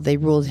wasn't Earl. They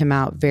ruled him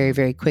out very,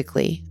 very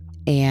quickly.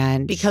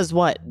 And because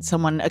what?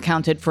 Someone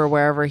accounted for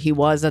wherever he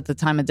was at the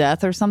time of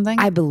death or something?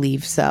 I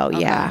believe so,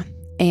 okay. Yeah.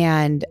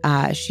 And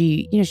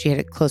she had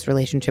a close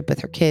relationship with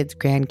her kids,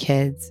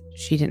 grandkids.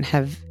 She didn't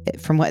have,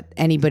 from what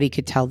anybody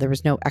could tell, there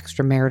was no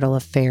extramarital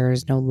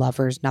affairs, no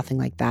lovers, nothing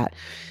like that.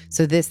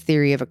 So this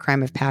theory of a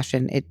crime of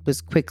passion, it was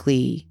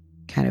quickly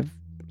kind of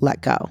let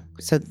go.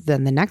 So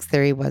then the next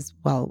theory was,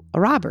 well, a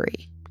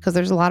robbery, because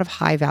there's a lot of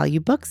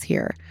high-value books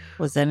here.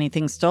 Was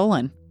anything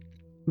stolen?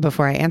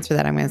 Before I answer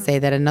that, I'm going to say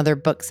that another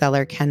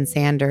bookseller, Ken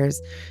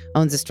Sanders,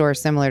 owns a store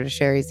similar to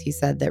Sherry's. He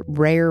said that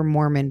rare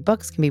Mormon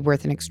books can be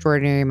worth an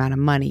extraordinary amount of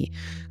money.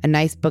 A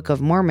nice Book of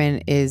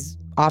Mormon is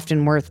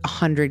often worth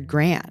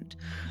 $100,000.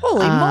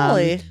 Holy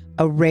moly.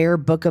 A rare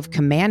Book of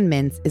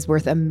Commandments is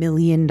worth $1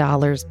 million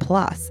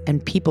plus,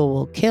 and people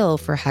will kill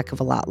for a heck of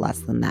a lot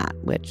less than that,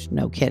 which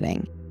no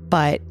kidding.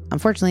 But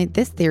unfortunately,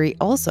 this theory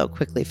also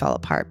quickly fell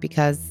apart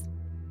because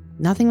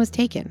nothing was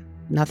taken.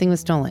 Nothing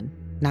was stolen.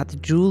 Not the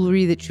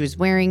jewelry that she was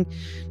wearing,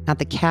 not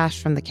the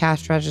cash from the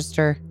cash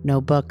register,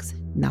 no books,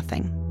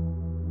 nothing.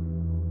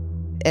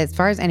 As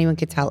far as anyone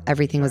could tell,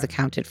 everything was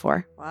accounted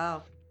for.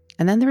 Wow.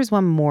 And then there was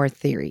one more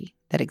theory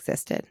that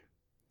existed.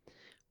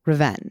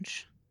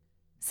 Revenge.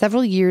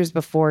 Several years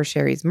before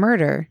Sherry's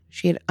murder,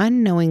 she had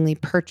unknowingly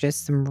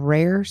purchased some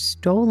rare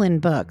stolen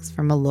books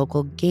from a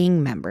local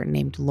gang member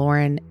named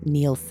Lauren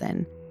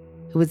Nielsen,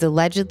 who was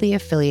allegedly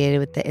affiliated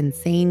with the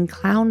Insane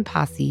Clown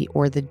Posse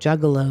or the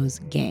Juggalos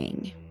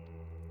gang.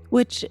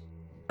 Which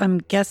I'm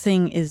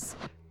guessing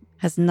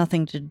has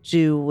nothing to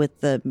do with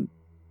the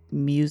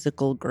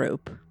musical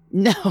group.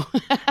 No.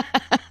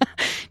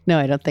 No,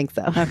 I don't think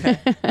so. Okay.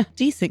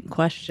 Decent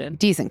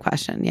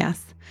question,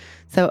 yes.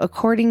 So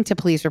according to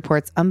police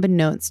reports,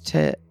 unbeknownst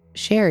to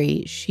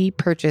Sherry, she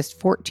purchased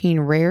 14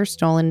 rare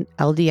stolen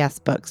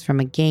LDS books from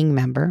a gang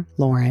member,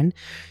 Lauren,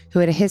 who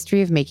had a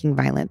history of making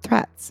violent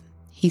threats.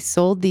 He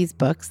sold these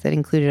books that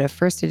included a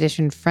first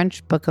edition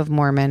French Book of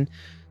Mormon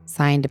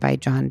signed by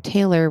John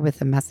Taylor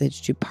with a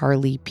message to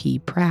Parley P.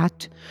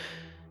 Pratt,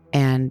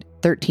 and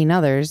 13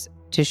 others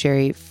to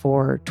Sherry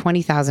for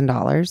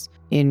 $20,000.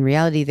 In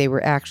reality, they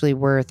were actually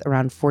worth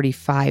around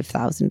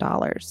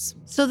 $45,000.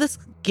 So this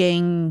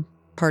gang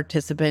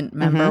participant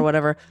member or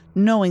whatever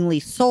knowingly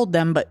sold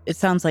them, but it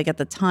sounds like at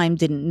the time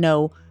didn't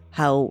know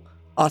how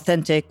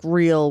authentic,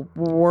 real,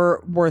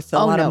 were worth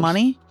a lot of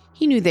money.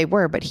 He knew they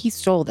were, but he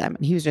stole them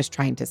and he was just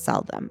trying to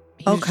sell them.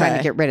 He was trying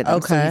to get rid of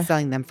them. So he's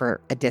selling them for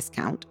a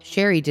discount.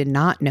 Sherry did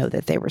not know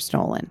that they were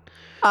stolen.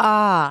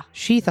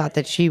 She thought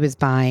that she was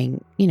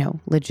buying,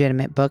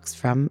 legitimate books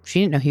she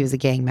didn't know he was a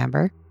gang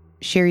member.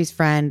 Sherry's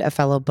friend, a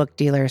fellow book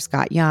dealer,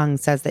 Scott Young,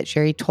 says that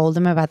Sherry told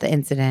him about the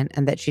incident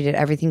and that she did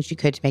everything she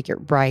could to make it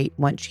right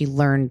once she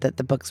learned that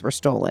the books were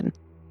stolen.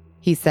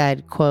 He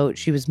said, quote,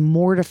 she was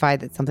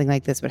mortified that something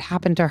like this would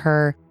happen to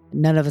her.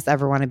 None of us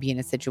ever want to be in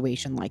a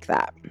situation like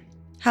that.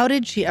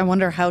 I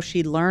wonder how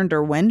she learned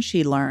or when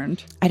she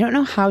learned. I don't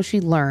know how she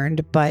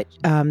learned, but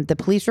the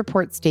police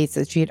report states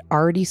that she had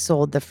already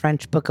sold the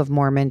French Book of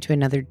Mormon to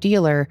another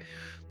dealer,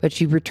 but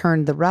she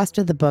returned the rest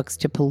of the books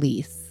to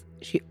police.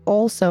 She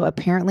also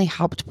apparently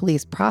helped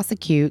police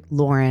prosecute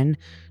Lauren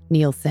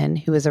Nielsen,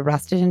 who was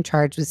arrested and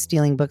charged with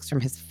stealing books from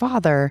his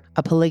father,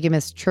 a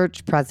polygamous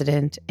church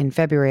president, in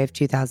February of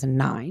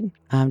 2009.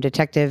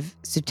 Detective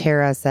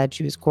Sutera said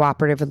she was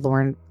cooperative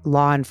with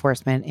law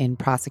enforcement in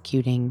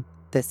prosecuting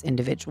this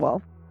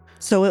individual.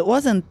 So it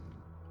wasn't,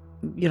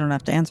 you don't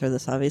have to answer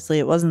this, obviously.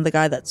 It wasn't the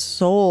guy that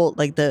sold,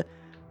 like the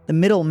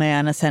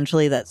middleman,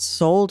 essentially, that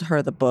sold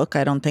her the book,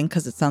 I don't think,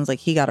 because it sounds like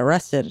he got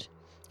arrested.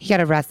 He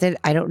got arrested.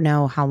 I don't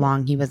know how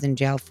long he was in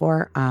jail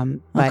for,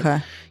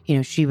 but,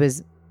 she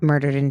was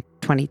murdered in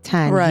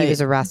 2010. Right. He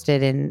was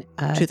arrested in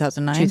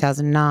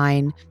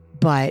 2009.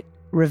 But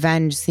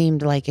revenge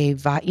seemed like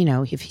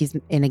if he's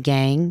in a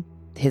gang,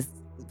 his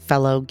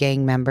fellow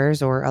gang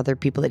members or other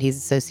people that he's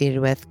associated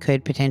with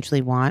could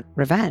potentially want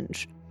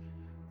revenge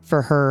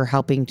for her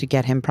helping to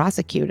get him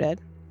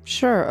prosecuted.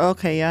 Sure.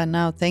 Okay. Yeah.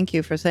 No, thank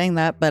you for saying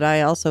that. But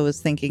I also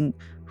was thinking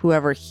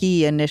whoever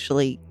he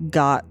initially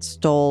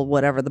stole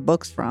whatever the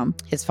book's from.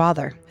 His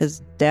father.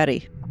 His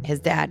daddy. His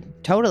dad.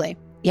 Totally.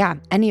 Yeah,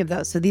 any of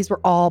those. So these were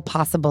all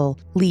possible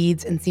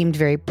leads and seemed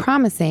very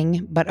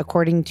promising. But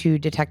according to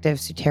Detective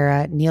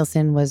Sutera,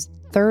 Nielsen was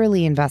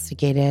thoroughly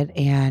investigated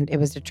and it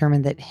was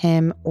determined that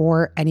him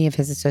or any of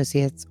his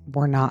associates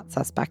were not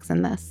suspects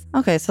in this.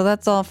 Okay, so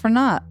that's all for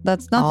naught.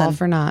 That's nothing. All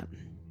for naught.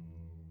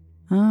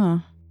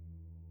 Oh.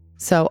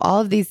 So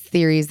all of these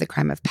theories, the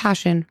crime of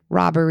passion,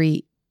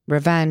 robbery,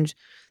 revenge,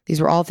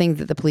 these were all things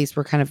that the police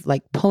were kind of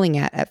like pulling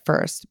at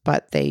first,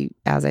 but they,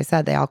 as I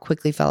said, they all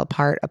quickly fell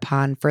apart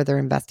upon further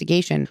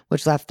investigation,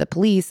 which left the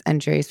police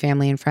and Sherry's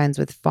family and friends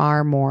with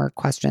far more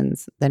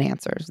questions than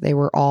answers. They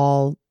were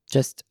all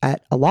just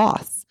at a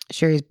loss.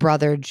 Sherry's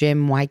brother,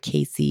 Jim Y.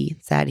 Casey,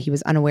 said he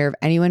was unaware of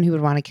anyone who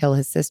would want to kill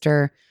his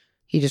sister.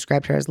 He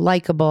described her as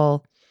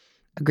likable,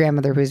 a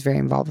grandmother who was very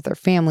involved with her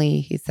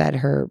family. He said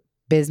her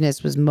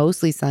business was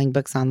mostly selling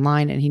books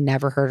online, and he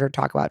never heard her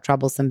talk about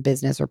troublesome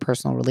business or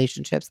personal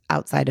relationships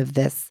outside of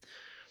this,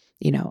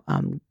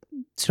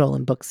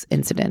 stolen books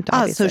incident.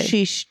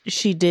 Obviously. So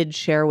she did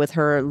share with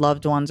her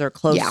loved ones or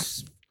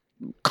close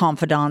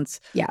confidants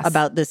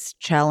about this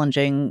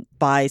challenging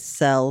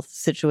buy-sell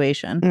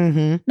situation.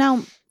 Mm-hmm.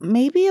 Now,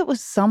 maybe it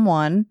was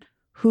someone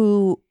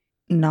who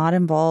not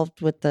involved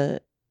with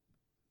the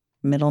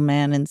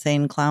middleman,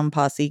 insane clown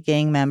posse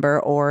gang member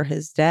or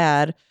his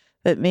dad,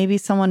 but maybe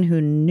someone who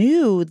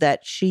knew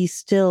that she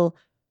still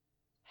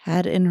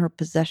had in her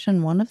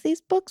possession one of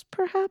these books,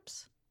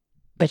 perhaps?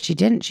 But she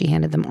didn't. She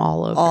handed them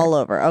all over. All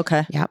over.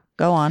 Okay. Yep.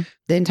 Go on.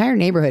 The entire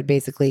neighborhood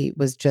basically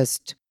was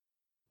just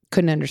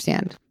couldn't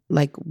understand.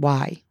 Like,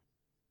 why?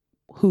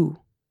 Who?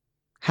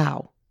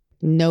 How?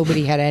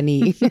 Nobody had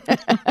any.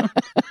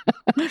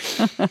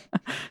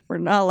 We're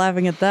not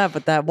laughing at that,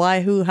 but that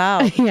why, who,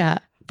 how? Yeah.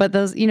 But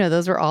those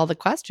were all the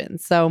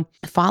questions. So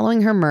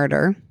following her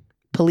murder,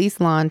 police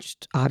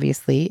launched,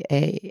 obviously,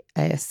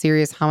 a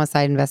serious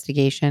homicide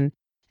investigation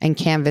and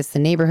canvassed the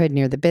neighborhood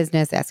near the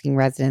business, asking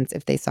residents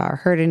if they saw or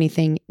heard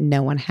anything.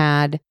 No one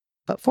had.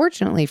 But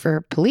fortunately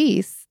for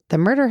police, the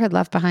murder had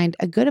left behind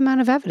a good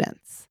amount of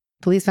evidence.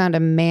 Police found a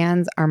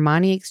man's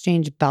Armani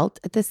Exchange belt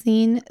at the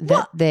scene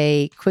that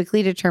they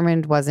quickly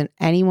determined wasn't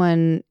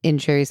anyone in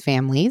Sherry's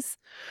family's.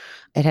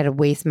 It had a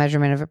waist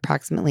measurement of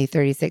approximately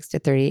 36 to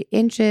 38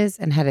 inches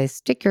and had a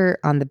sticker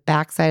on the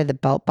backside of the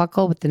belt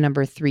buckle with the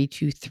number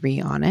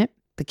 323 on it.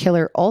 The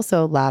killer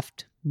also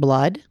left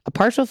blood, a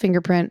partial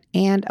fingerprint,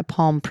 and a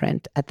palm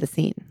print at the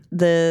scene.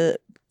 The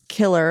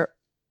killer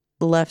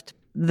left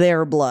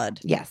their blood.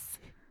 Yes.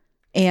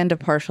 And a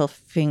partial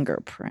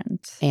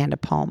fingerprint. And a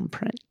palm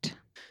print.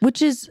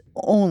 Which is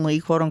only,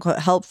 quote unquote,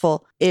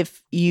 helpful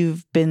if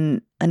you've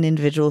been an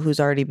individual who's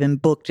already been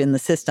booked in the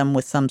system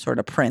with some sort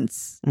of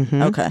prints.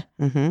 Mm-hmm. Okay.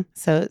 Mm-hmm.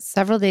 So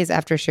several days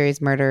after Sherry's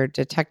murder,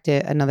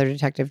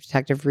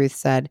 Detective Ruth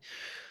said,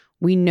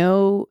 "We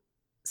know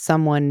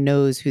someone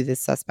knows who this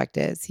suspect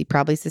is. He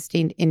probably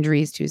sustained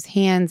injuries to his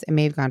hands and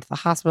may have gone to the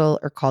hospital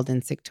or called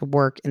in sick to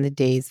work in the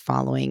days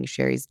following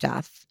Sherry's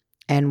death."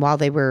 And while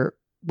they were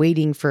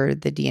waiting for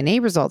the DNA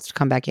results to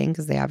come back in,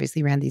 because they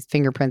obviously ran these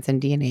fingerprints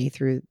and DNA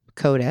through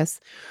CODIS,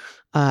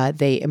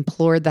 they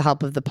implored the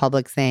help of the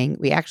public, saying,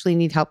 "We actually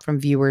need help from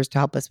viewers to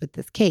help us with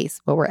this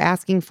case. What we're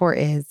asking for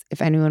is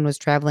if anyone was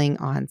traveling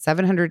on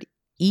 700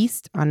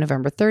 East on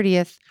November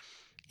 30th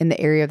in the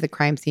area of the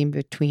crime scene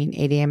between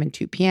 8 a.m. and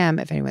 2 p.m.,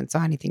 if anyone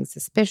saw anything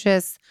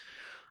suspicious,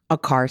 a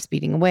car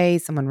speeding away,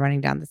 someone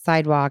running down the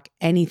sidewalk,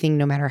 anything,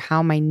 no matter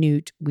how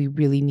minute, we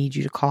really need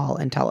you to call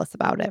and tell us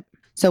about it.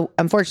 So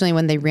unfortunately,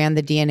 when they ran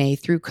the DNA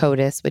through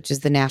CODIS, which is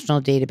the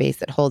national database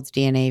that holds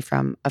DNA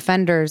from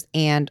offenders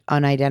and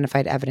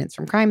unidentified evidence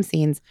from crime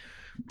scenes,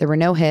 there were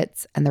no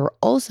hits, and there were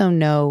also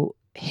no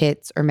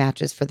hits or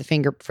matches for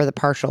the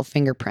partial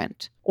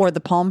fingerprint. Or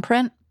the palm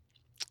print?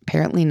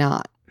 Apparently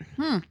not.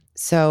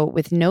 So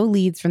with no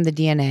leads from the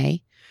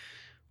DNA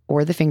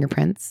or the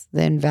fingerprints,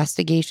 the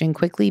investigation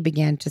quickly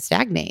began to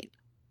stagnate.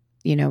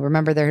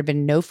 Remember, there had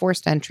been no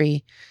forced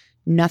entry.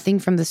 Nothing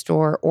from the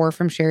store or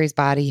from Sherry's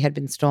body had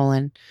been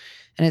stolen.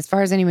 And as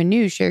far as anyone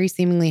knew, Sherry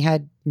seemingly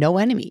had no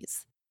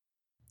enemies.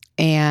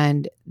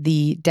 And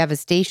the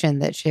devastation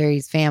that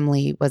Sherry's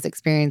family was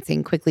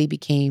experiencing quickly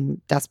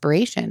became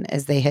desperation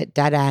as they hit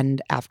dead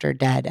end after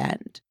dead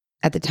end.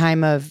 At the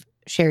time of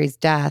Sherry's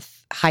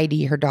death,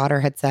 Heidi, her daughter,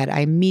 had said, "I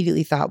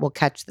immediately thought we'll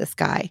catch this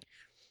guy."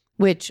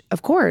 Which,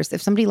 of course,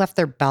 if somebody left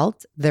their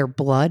belt, their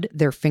blood,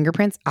 their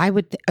fingerprints, I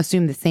would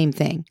assume the same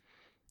thing.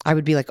 I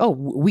would be like, oh,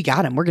 we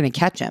got him. We're going to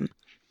catch him.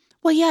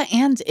 Well, yeah.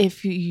 And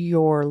if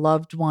your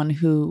loved one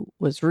who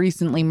was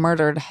recently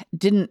murdered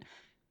didn't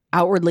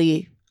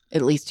outwardly,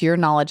 at least to your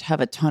knowledge, have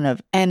a ton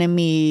of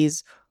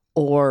enemies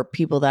or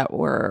people that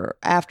were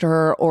after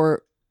her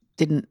or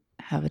didn't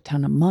have a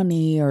ton of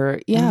money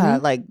or,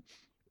 like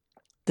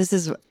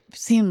this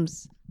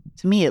seems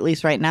to me, at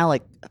least right now,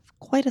 like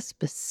quite a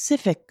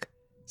specific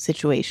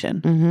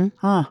situation. Mm-hmm.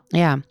 Huh.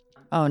 Yeah.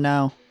 Oh,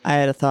 no. I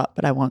had a thought,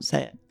 but I won't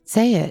say it.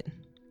 Say it.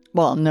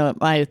 Well, no,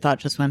 my thought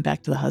just went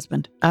back to the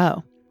husband.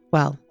 Oh,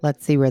 well,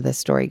 let's see where this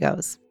story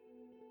goes.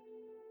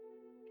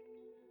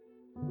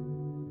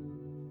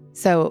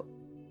 So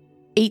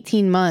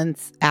 18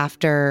 months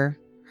after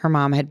her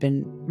mom had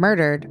been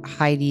murdered,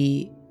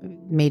 Heidi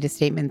made a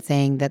statement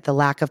saying that the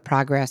lack of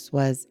progress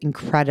was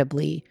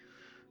incredibly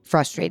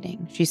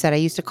frustrating. She said, "I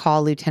used to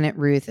call Lieutenant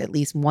Ruth at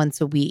least once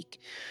a week.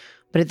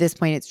 But at this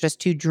point, it's just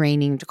too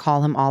draining to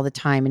call him all the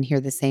time and hear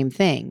the same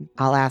thing.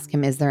 I'll ask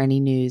him, is there any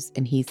news?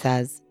 And he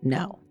says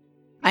no."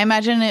 I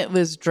imagine it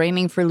was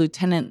draining for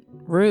Lieutenant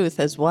Ruth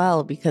as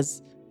well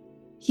because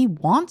he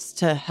wants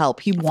to help.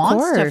 He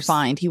wants to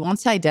find. He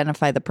wants to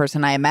identify the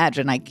person. I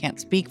imagine. I can't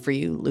speak for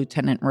you,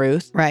 Lieutenant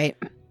Ruth. Right.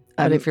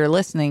 But if you're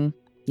listening,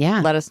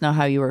 let us know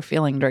how you were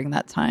feeling during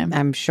that time.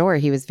 I'm sure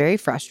he was very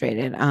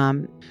frustrated.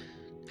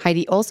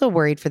 Heidi also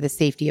worried for the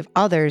safety of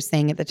others,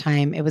 saying at the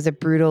time, "It was a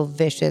brutal,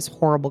 vicious,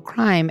 horrible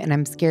crime, and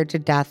I'm scared to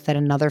death that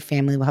another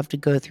family will have to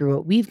go through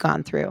what we've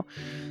gone through.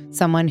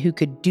 Someone who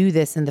could do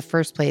this in the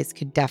first place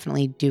could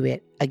definitely do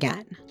it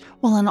again."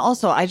 Well, and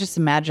also, I just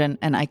imagine,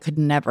 and I could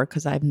never,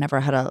 because I've never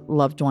had a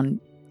loved one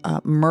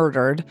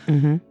murdered,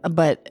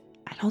 but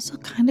I'd also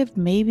kind of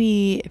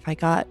maybe, if I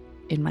got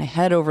in my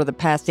head over the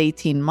past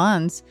 18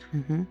 months,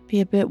 be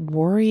a bit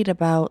worried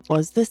about,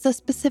 was this a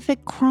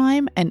specific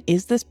crime? And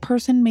is this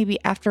person maybe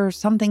after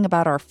something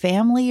about our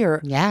family?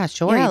 Or yeah,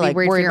 sure. Yeah, like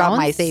worried about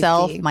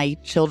myself, safety. My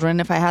children,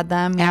 if I had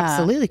them. Yeah.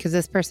 Absolutely, because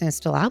this person is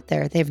still out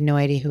there. They have no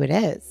idea who it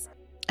is.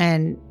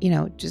 And,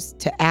 just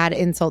to add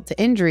insult to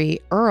injury,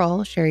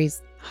 Earl,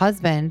 Sherry's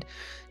husband,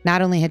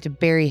 not only had to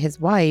bury his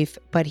wife,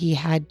 but he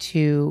had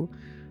to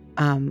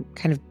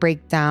kind of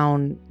break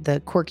down the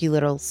quirky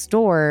little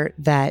store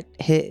that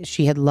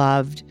she had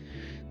loved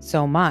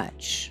so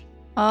much.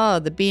 Oh,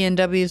 the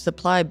B&W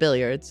Supply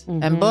billiards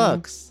and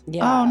books.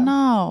 Yeah. Oh,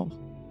 no.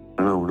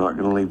 No, we're not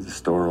going to leave the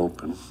store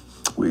open.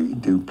 We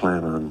do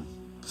plan on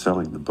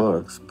selling the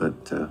books,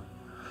 but...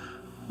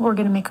 we're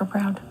going to make her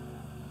proud.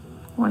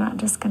 We're not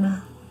just going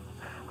to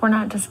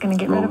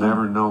get rid of her. We'll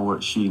never know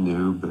what she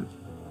knew, but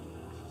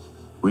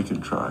we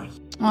can try.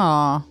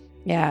 Aw.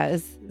 Yeah,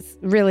 it's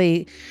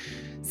really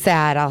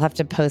sad. I'll have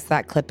to post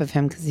that clip of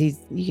him because you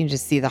can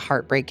just see the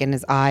heartbreak in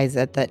his eyes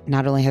at that.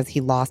 Not only has he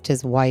lost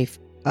his wife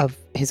of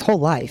his whole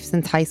life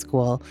since high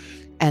school,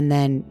 and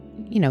then,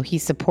 he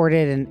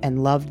supported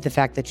and loved the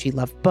fact that she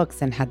loved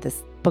books and had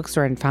this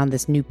bookstore and found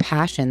this new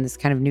passion, this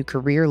kind of new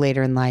career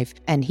later in life.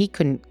 And he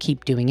couldn't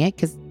keep doing it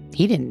because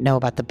he didn't know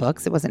about the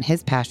books. It wasn't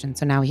his passion.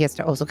 So now he has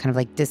to also kind of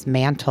like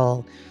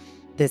dismantle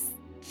this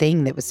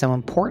thing that was so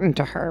important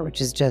to her,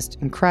 which is just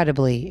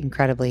incredibly,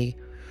 incredibly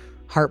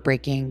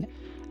heartbreaking.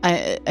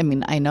 I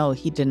mean, I know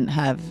he didn't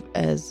have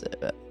as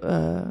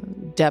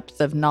depth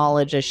of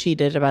knowledge as she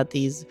did about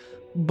these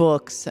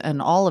books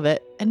and all of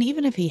it. And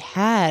even if he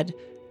had,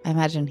 I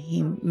imagine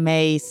he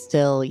may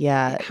still,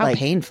 How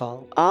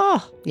painful.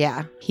 Oh.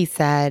 Yeah. He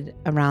said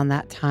around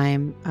that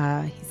time,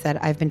 he said,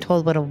 "I've been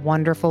told what a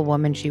wonderful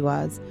woman she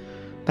was,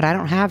 but I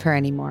don't have her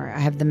anymore. I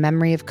have the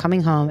memory of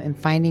coming home and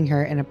finding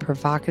her in a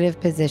provocative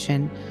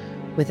position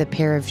with a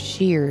pair of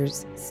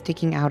shears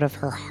sticking out of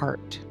her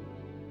heart."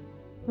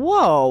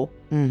 Whoa.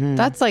 Mm-hmm.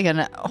 That's like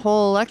a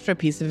whole extra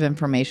piece of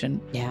information.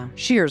 Yeah.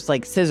 Shears,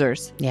 like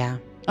scissors. Yeah.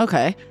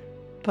 Okay.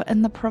 But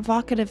in the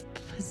provocative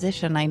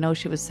position, I know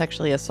she was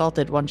sexually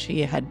assaulted once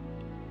she had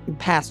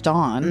passed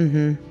on.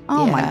 Mm-hmm.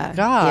 Oh, yeah. my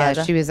God.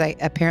 Yeah, she was like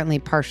apparently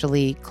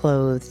partially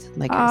clothed,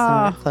 like some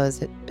of her clothes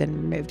had been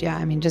removed. Yeah,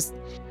 I mean, just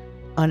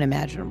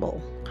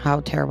unimaginable how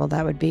terrible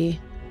that would be.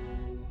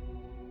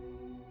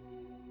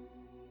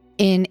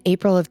 In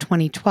April of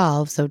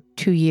 2012, so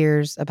 2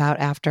 years about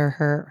after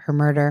her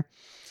murder,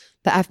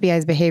 the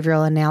FBI's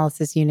Behavioral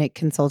Analysis Unit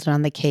consulted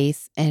on the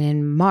case. And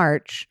in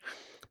March,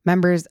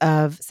 members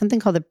of something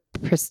called the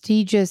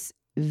prestigious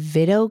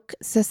Vidocq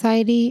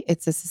Society,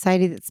 it's a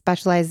society that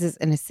specializes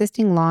in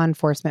assisting law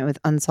enforcement with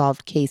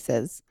unsolved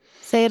cases.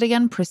 Say it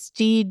again,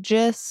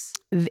 prestigious.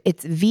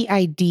 It's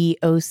VIDOCQ.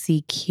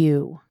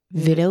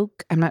 Vidocq,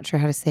 I'm not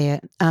sure how to say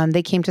it.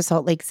 They came to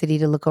Salt Lake City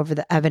to look over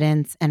the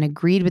evidence and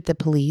agreed with the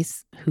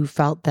police, who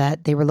felt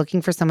that they were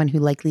looking for someone who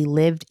likely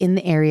lived in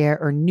the area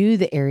or knew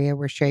the area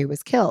where Sherry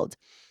was killed.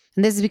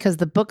 And this is because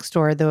the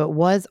Bookstore, though it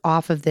was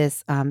off of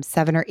this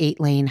 7 or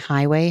 8 lane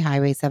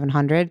Highway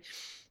 700,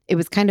 it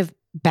was kind of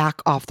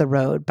back off the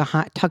road,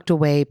 tucked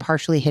away,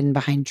 partially hidden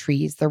behind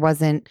trees. There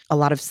wasn't a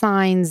lot of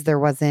signs. There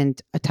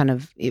wasn't a ton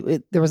of,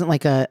 there wasn't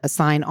like a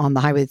sign on the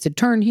highway that said,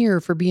 turn here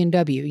for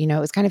B&W. You know,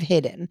 it was kind of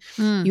hidden.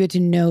 You had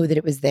to know that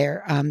it was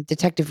there.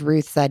 Detective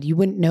Ruth said you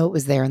wouldn't know it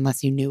was there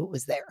unless you knew it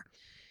was there.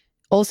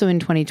 Also in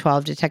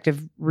 2012,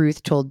 Detective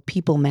Ruth told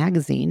People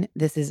magazine,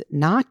 this is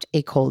not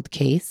a cold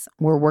case.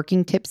 We're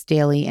working tips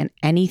daily and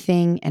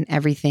anything and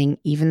everything,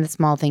 even the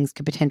small things,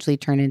 could potentially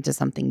turn into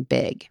something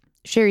big.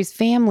 Sherry's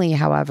family,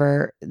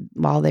 however,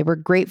 while they were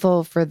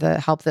grateful for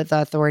the help that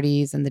the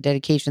authorities and the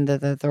dedication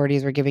that the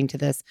authorities were giving to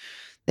this,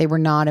 they were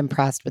not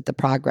impressed with the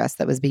progress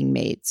that was being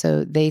made.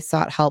 So they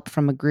sought help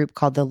from a group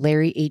called the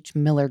Larry H.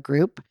 Miller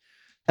Group,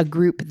 a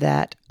group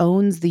that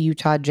owns the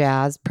Utah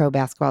Jazz pro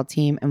basketball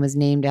team and was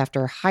named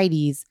after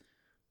Heidi's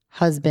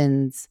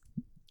husband's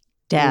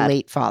dad,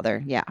 late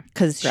father. Yeah.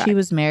 Because she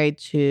was married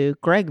to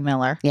Greg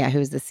Miller. Yeah, who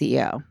was the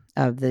CEO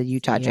of the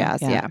Utah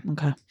Jazz. Yeah.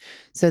 Okay.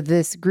 So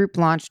this group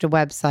launched a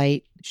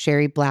website,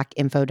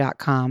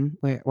 sherryblackinfo.com,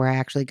 where I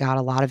actually got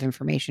a lot of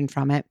information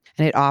from it.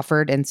 And it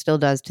offered, and still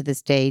does to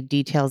this day,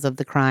 details of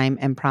the crime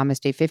and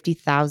promised a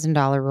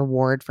 $50,000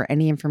 reward for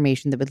any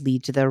information that would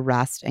lead to the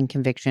arrest and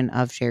conviction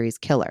of Sherry's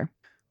killer.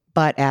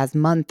 But as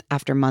month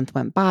after month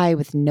went by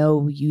with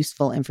no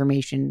useful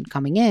information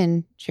coming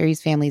in,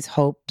 Sherry's family's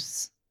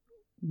hopes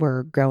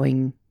were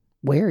growing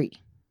wary.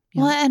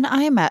 Yeah. Well, and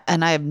I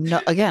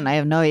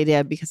have no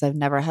idea because I've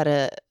never had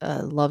a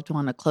loved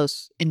one, a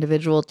close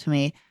individual to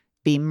me,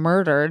 be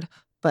murdered.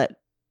 But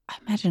I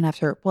imagine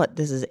after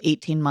this is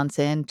 18 months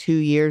in, 2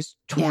 years,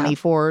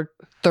 24,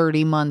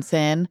 30 months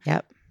in.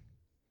 Yep.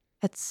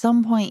 At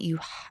some point,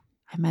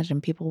 I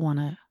imagine people want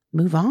to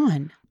move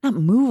on. Not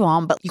move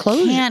on, but you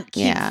can't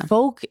keep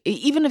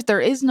even if there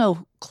is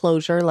no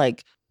closure.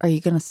 Like, are you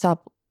going to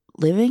stop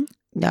living?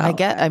 No.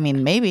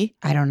 Maybe.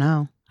 I don't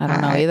know. I don't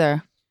know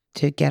either.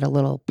 To get a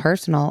little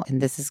personal,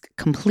 and this is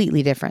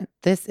completely different.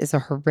 This is a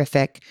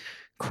horrific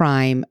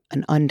crime,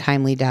 an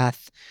untimely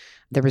death.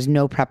 There was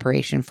no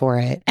preparation for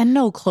it. And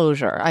no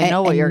closure. I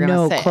know what you're going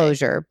to say. No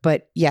closure.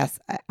 But yes,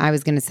 I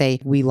was going to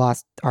say we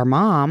lost our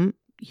mom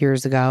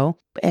years ago,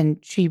 and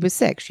she was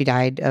sick. She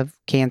died of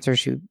cancer.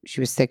 She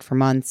was sick for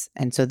months.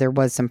 And so there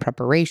was some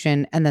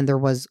preparation, and then there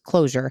was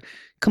closure.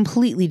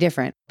 Completely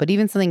different. But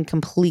even something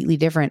completely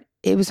different,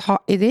 it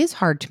is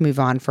hard to move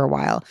on for a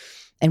while.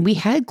 And we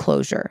had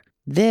closure.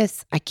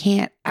 This,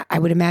 I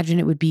would imagine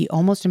it would be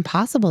almost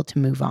impossible to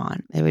move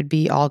on. It would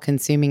be all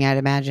consuming, I'd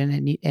imagine.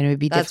 And it would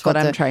be difficult. That's what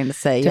I'm trying to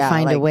say. To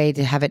find a way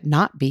to have it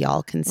not be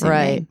all consuming.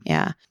 Right.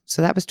 Yeah.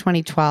 So that was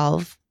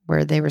 2012,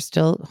 where they were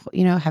still,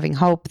 having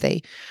hope.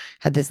 They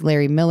had this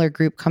Larry Miller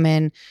group come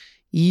in.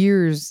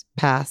 Years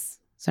pass.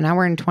 So now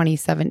we're in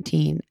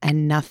 2017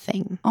 and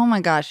nothing. Oh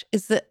my gosh.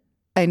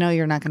 I know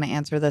you're not going to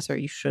answer this, or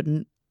you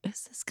shouldn't.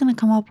 Is this going to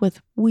come up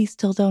with, we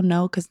still don't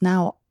know? Because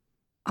now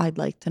I'd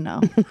like to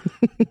know.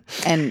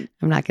 And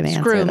I'm not going to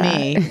answer screw that.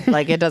 me.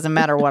 Like, it doesn't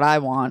matter what I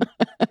want.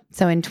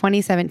 So in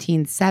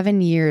 2017,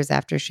 7 years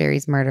after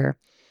Sherry's murder,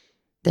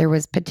 there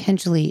was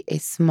potentially a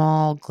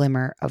small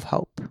glimmer of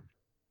hope.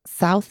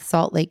 South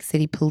Salt Lake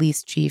City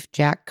Police Chief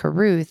Jack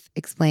Carruth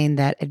explained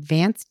that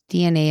advanced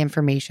DNA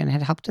information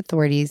had helped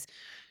authorities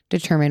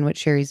determine what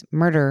Sherry's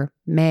murder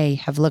may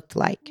have looked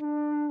like.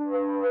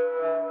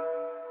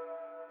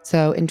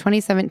 So in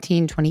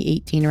 2017,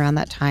 2018, around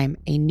that time,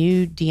 a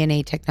new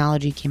DNA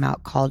technology came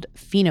out called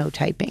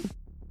phenotyping.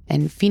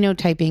 And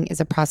phenotyping is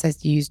a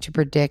process used to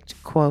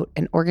predict, quote,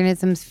 an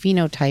organism's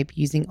phenotype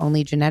using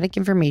only genetic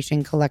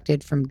information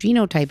collected from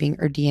genotyping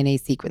or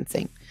DNA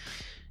sequencing.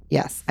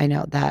 Yes, I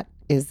know that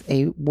is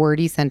a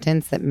wordy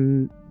sentence that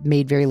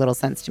made very little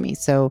sense to me.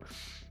 So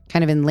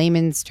kind of in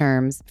layman's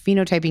terms,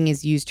 phenotyping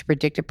is used to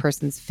predict a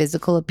person's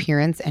physical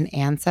appearance and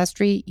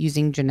ancestry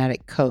using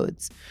genetic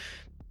codes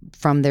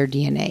from their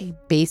DNA.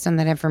 Based on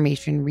that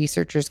information,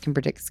 researchers can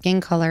predict skin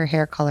color,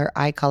 hair color,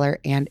 eye color,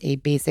 and a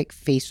basic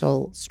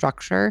facial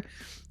structure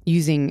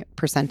using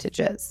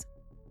percentages.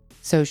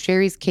 So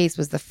Sherry's case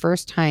was the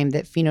first time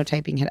that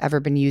phenotyping had ever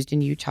been used in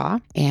Utah.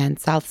 And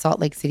South Salt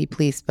Lake City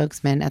police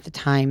spokesman at the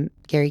time,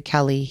 Gary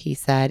Kelly, he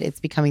said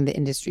it's becoming the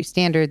industry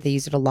standard. They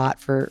use it a lot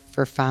for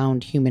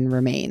found human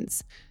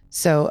remains.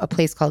 So a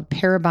place called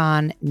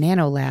Parabon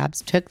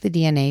Nanolabs took the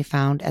DNA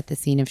found at the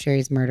scene of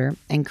Sherry's murder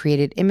and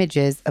created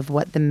images of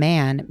what the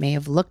man may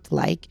have looked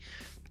like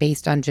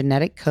based on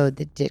genetic code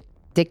that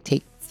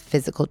dictates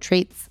physical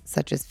traits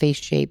such as face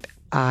shape,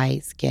 eye,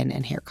 skin,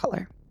 and hair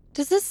color.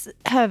 Does this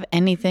have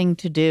anything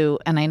to do,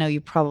 and I know you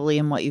probably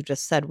in what you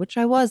just said, which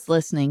I was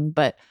listening,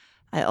 but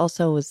I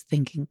also was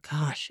thinking,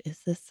 gosh, is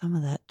this some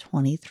of that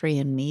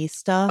 23andMe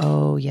stuff?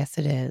 Oh, yes,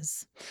 it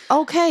is.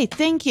 Okay,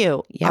 thank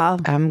you.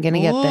 Yep, I'm going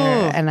to get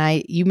there.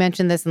 And you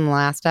mentioned this in the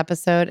last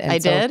episode. And I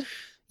did?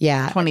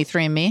 Yeah.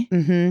 23andMe?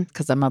 Mm-hmm.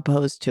 Because I'm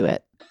opposed to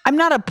it. I'm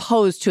not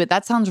opposed to it.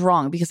 That sounds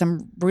wrong because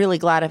I'm really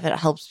glad if it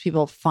helps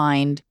people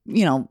find,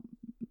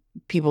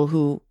 people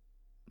who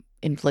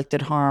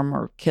inflicted harm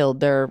or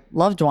killed their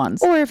loved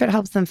ones. Or if it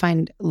helps them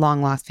find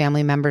long lost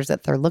family members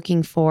that they're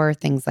looking for,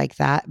 things like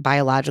that,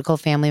 biological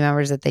family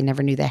members that they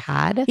never knew they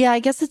had. Yeah, I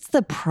guess it's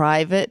the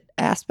private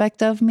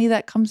aspect of me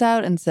that comes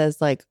out and says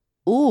like,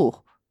 ooh.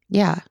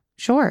 Yeah,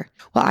 sure.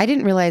 Well, I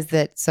didn't realize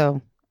that.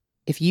 So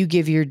if you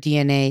give your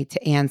DNA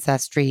to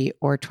Ancestry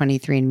or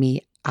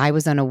 23andMe, I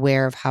was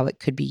unaware of how it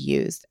could be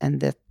used.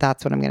 And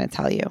that's what I'm going to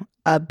tell you.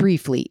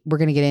 Briefly, we're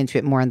going to get into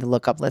it more on the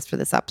lookup list for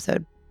this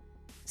episode.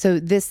 So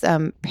this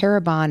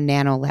Parabon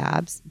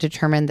Nanolabs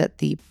determined that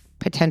the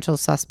potential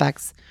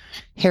suspect's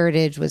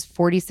heritage was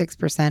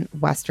 46%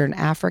 Western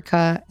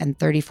Africa and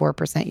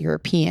 34%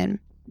 European.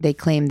 They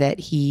claimed that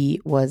he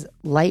was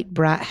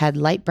had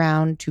light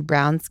brown to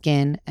brown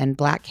skin and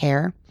black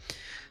hair.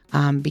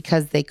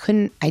 Because they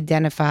couldn't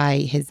identify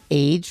his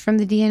age from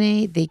the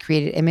DNA, they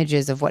created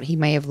images of what he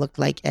may have looked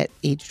like at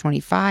age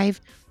 25,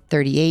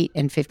 38,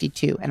 and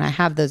 52. And I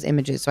have those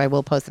images, so I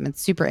will post them.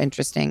 It's super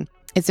interesting.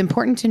 It's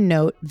important to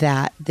note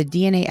that the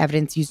DNA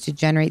evidence used to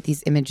generate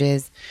these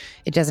images,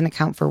 it doesn't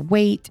account for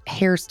weight,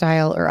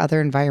 hairstyle, or other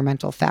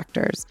environmental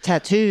factors.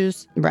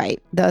 Tattoos. Right.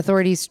 The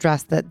authorities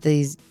stress that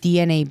these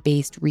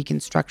DNA-based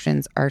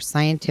reconstructions are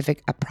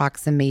scientific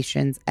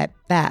approximations at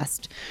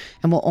best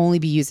and will only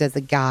be used as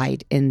a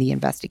guide in the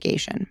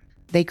investigation.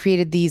 They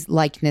created these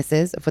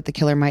likenesses of what the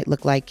killer might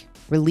look like,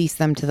 released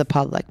them to the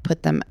public,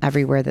 put them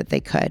everywhere that they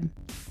could,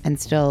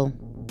 and still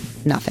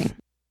nothing.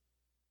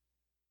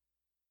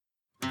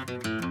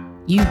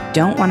 You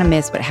don't want to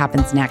miss what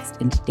happens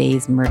next in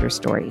today's murder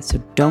story, so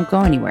don't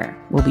go anywhere.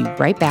 We'll be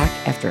right back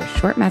after a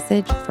short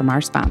message from our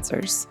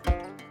sponsors.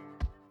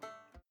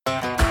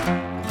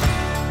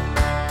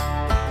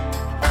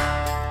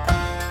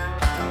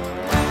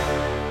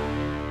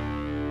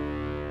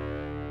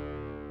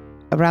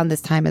 Around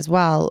this time as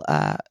well,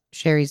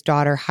 Sherry's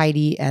daughter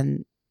Heidi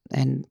and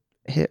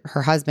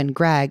her husband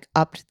Greg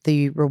upped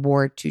the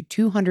reward to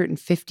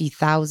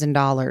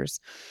 $250,000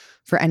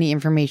 for any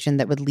information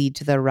that would lead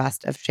to the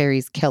arrest of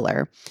Sherry's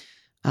killer.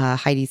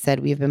 Heidi said,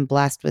 "We have been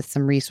blessed with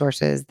some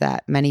resources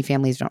that many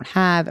families don't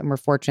have, and we're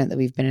fortunate that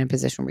we've been in a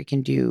position where we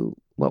can do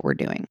what we're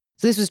doing."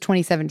 So this was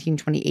 2017,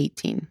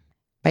 2018.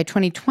 By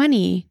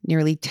 2020,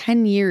 nearly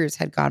 10 years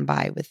had gone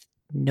by with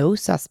no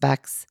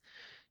suspects,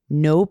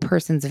 no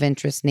persons of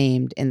interest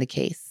named in the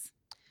case.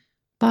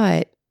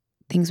 But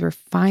things were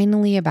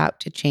finally about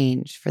to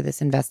change for this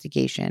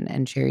investigation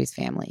and Sherry's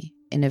family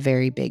in a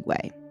very big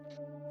way.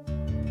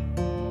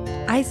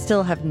 I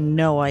still have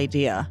no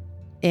idea.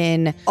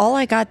 All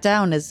I got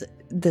down is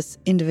this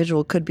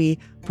individual could be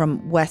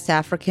from West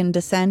African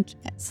descent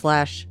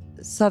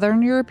 /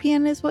 Southern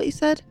European is what you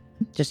said?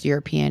 Just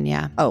European,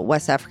 yeah. Oh,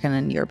 West African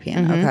and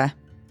European. Mm-hmm. Okay.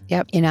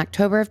 Yep. In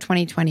October of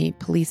 2020,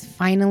 police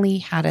finally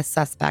had a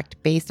suspect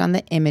based on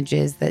the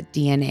images that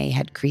DNA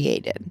had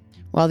created.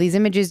 While these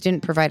images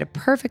didn't provide a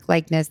perfect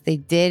likeness, they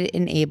did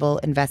enable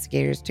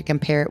investigators to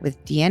compare it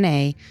with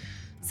DNA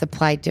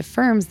supplied to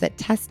firms that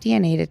test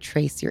DNA to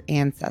trace your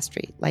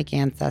ancestry, like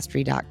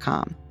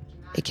Ancestry.com.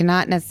 It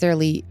cannot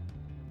necessarily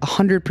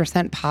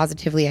 100%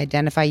 positively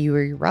identify you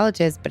or your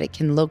relatives, but it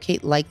can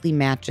locate likely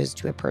matches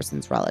to a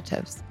person's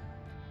relatives.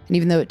 And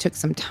even though it took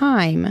some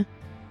time,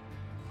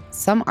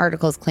 some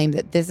articles claim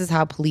that this is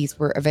how police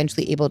were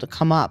eventually able to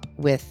come up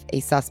with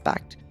a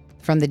suspect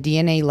from the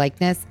DNA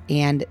likeness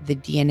and the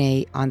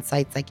DNA on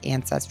sites like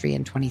Ancestry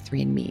and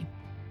 23andMe.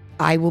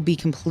 I will be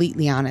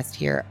completely honest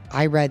here.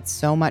 I read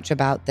so much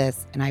about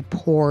this and I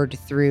poured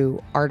through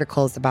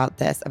articles about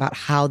this, about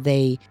how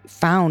they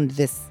found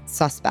this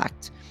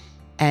suspect.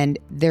 And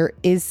there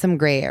is some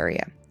gray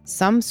area.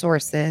 Some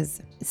sources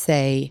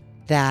say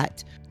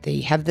that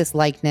they have this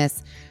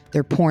likeness.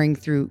 They're pouring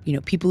through,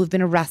 people who've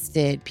been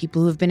arrested,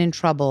 people who've been in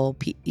trouble,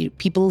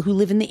 people who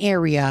live in the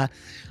area,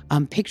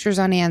 pictures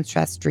on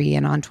Ancestry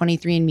and on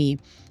 23andMe.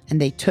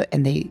 And they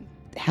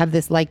have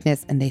this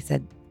likeness and they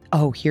said,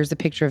 oh, here's a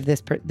picture of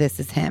this. This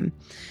is him.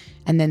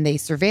 And then they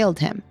surveilled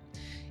him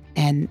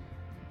and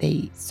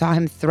they saw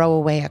him throw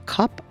away a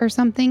cup or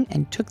something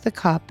and took the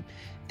cup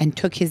and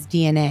took his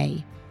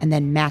DNA and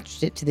then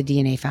matched it to the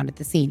DNA found at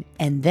the scene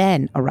and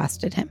then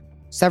arrested him.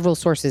 Several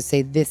sources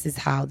say this is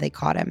how they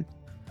caught him.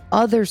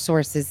 Other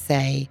sources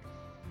say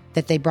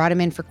that they brought him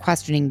in for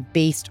questioning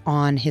based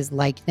on his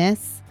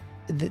likeness,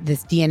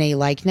 this DNA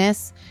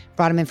likeness,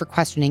 brought him in for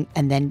questioning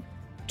and then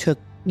took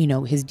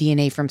his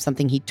DNA from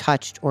something he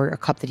touched or a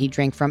cup that he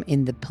drank from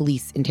in the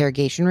police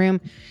interrogation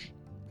room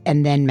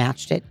and then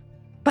matched it.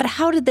 But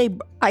how did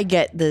I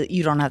get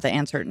you don't have to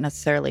answer it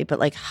necessarily,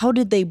 but how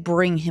did they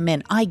bring him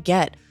in? I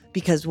get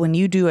because when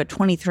you do a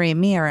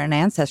 23andMe or an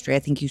Ancestry, I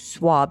think you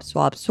swab.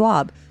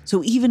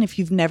 So even if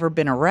you've never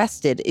been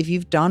arrested, if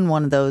you've done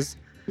one of those.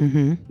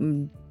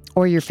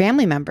 Or your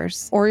family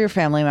members.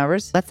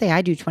 Let's say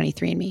I do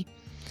 23andMe.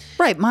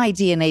 Right. My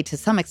DNA to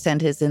some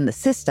extent is in the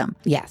system.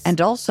 Yes.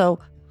 And also,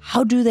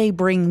 how do they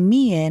bring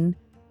me in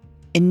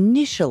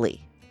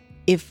initially?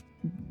 If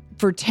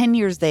for 10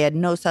 years they had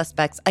no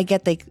suspects, I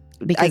guess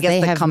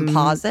the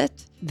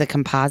composite. The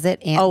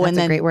composite. And that's and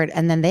then, a great word.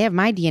 And then they have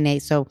my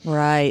DNA. So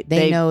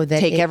they know that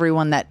take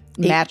everyone that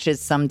matches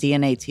some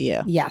DNA to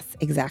you. Yes,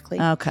 exactly.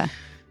 Okay.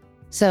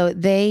 So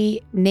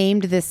they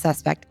named this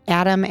suspect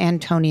Adam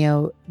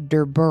Antonio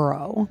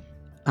Durburo.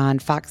 On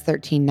Fox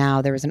 13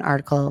 Now, there was an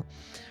article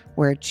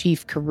where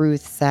Chief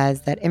Carruth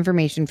says that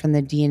information from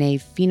the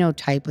DNA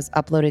phenotype was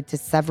uploaded to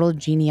several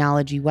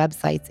genealogy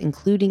websites,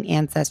 including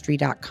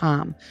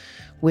Ancestry.com,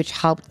 which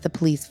helped the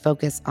police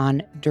focus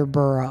on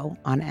Durburo,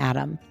 on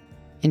Adam.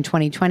 In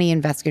 2020,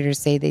 investigators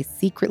say they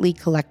secretly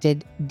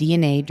collected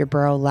DNA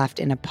Durburo left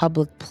in a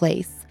public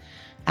place.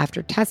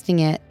 After testing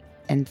it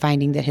and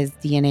finding that his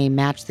DNA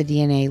matched the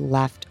DNA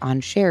left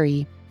on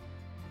Sherry,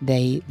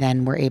 they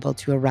then were able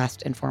to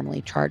arrest and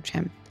formally charge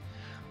him.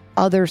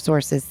 Other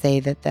sources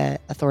say that the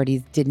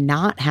authorities did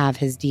not have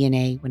his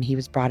DNA when he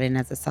was brought in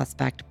as a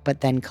suspect,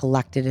 but then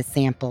collected a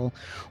sample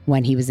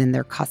when he was in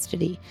their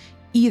custody.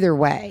 Either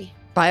way.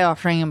 By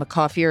offering him a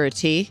coffee or a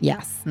tea?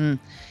 Yes.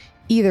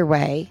 Either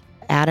way,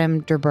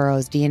 Adam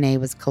Durburo's DNA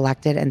was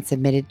collected and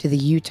submitted to the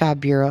Utah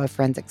Bureau of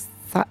Forensic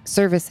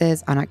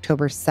Services on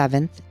October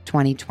 7th,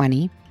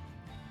 2020.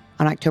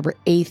 On October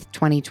 8th,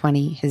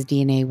 2020, his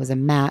DNA was a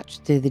match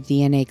to the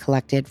DNA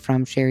collected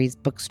from Sherry's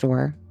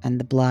bookstore and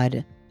the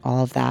blood,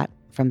 all of that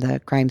from the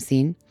crime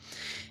scene.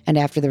 And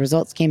after the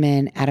results came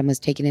in, Adam was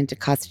taken into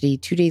custody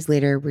 2 days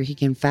later, where he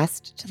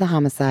confessed to the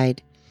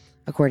homicide,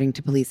 according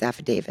to police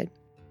affidavit.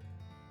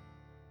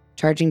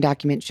 Charging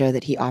documents show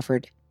that he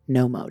offered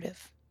no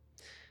motive.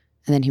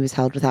 And then he was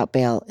held without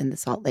bail in the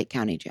Salt Lake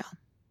County Jail.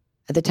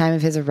 At the time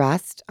of his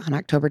arrest, on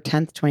October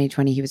 10th,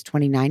 2020, he was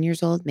 29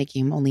 years old,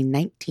 making him only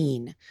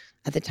 19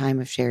 at the time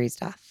of Sherry's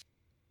death.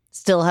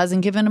 Still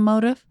hasn't given a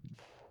motive?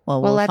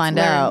 Well, we'll find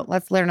out.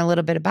 Let's learn a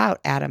little bit about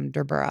Adam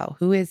Durburo.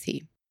 Who is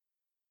he?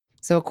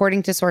 So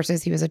according to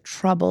sources, he was a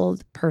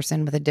troubled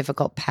person with a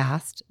difficult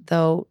past,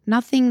 though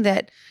nothing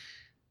that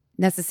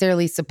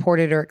necessarily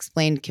supported or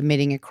explained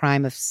committing a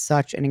crime of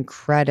such an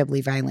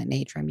incredibly violent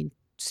nature. I mean,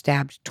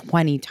 stabbed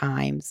 20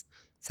 times,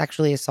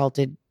 sexually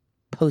assaulted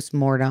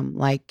post-mortem,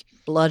 like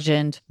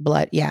bludgeoned.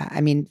 Yeah,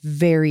 I mean,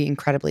 very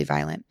incredibly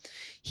violent.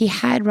 He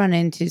had run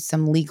into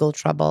some legal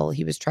trouble.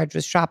 He was charged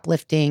with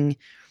shoplifting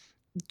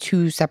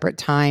 2 separate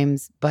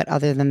times, but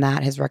other than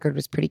that, his record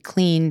was pretty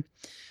clean.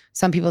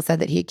 Some people said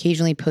that he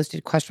occasionally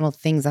posted questionable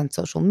things on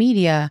social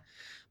media,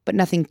 but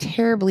nothing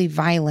terribly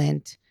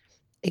violent,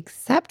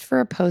 except for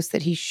a post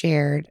that he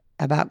shared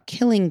about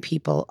killing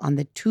people on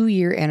the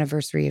 2-year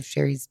anniversary of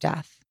Sherry's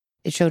death.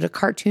 It showed a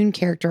cartoon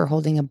character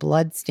holding a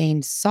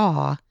blood-stained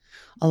saw,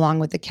 along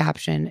with the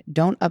caption,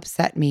 "Don't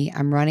upset me,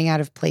 I'm running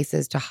out of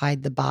places to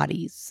hide the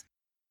bodies."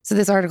 So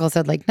this article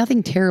said, like,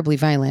 nothing terribly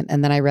violent.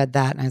 And then I read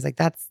that and I was like,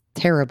 that's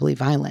terribly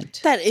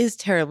violent. That is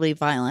terribly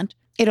violent.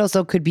 It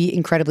also could be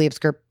incredibly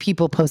obscure.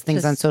 People post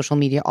things on social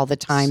media all the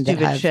time that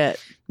have shit.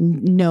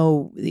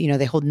 No,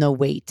 they hold no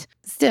weight.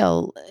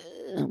 Still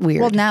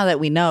weird. Well, now that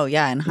we know,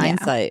 in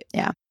hindsight.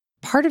 Yeah.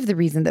 Part of the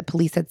reason that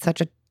police had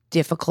such a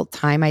difficult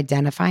time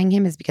identifying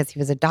him is because he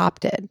was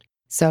adopted.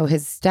 So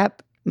his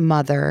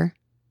stepmother,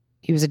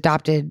 he was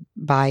adopted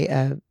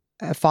by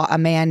a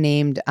man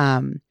named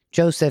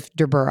Joseph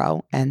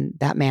Durburo, and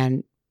that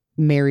man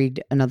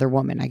married another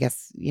woman, I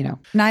guess,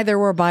 Neither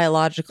were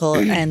biological,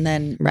 and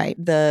then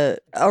the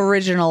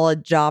original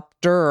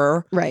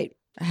adopter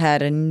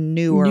had a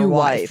new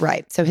wife.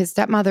 Right. So his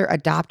stepmother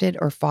adopted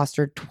or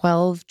fostered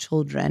 12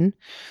 children,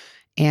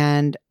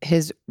 and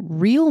his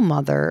real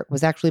mother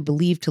was actually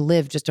believed to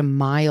live just a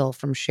mile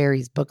from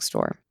Sherry's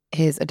bookstore.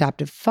 His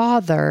adoptive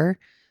father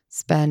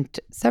spent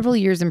several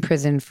years in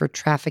prison for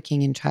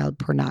trafficking in child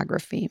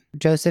pornography.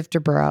 Joseph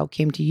Durburo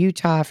came to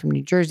Utah from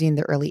New Jersey in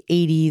the early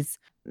 80s.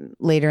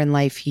 Later in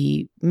life,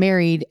 he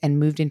married and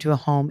moved into a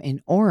home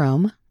in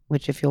Orem,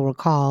 which, if you'll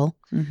recall,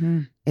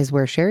 is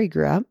where Sherry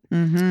grew up.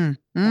 And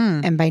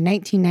by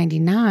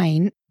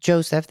 1999,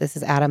 Joseph, this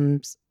is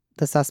Adam's,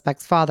 the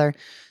suspect's father,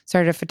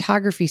 started a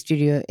photography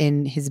studio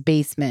in his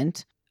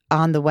basement.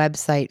 On the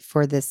website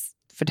for this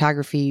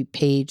photography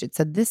page, it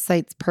said, "This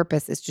site's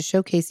purpose is to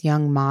showcase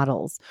young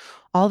models.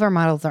 All of our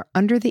models are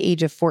under the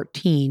age of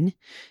 14,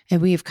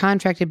 and we have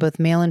contracted both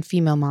male and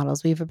female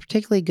models. We have a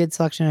particularly good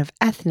selection of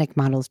ethnic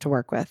models to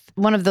work with."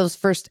 One of those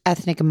first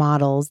ethnic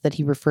models that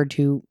he referred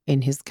to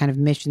in his kind of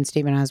mission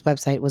statement on his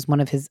website was one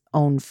of his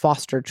own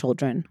foster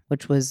children,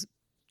 which was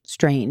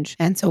strange.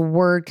 And so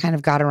word kind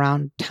of got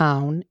around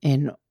town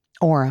in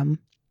Orem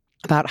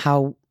about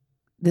how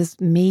this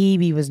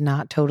maybe was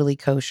not totally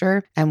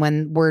kosher. And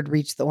when word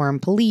reached the Orem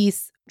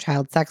police,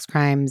 child sex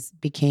crimes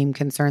became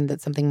concerned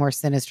that something more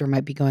sinister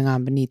might be going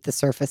on beneath the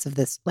surface of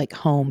this like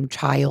home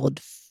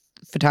child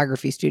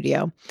photography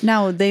studio.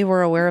 Now, they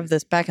were aware of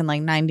this back in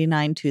like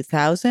 99,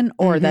 2000,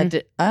 or that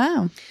did,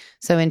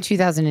 So in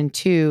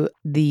 2002,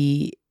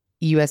 the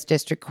U.S.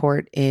 District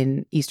Court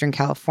in Eastern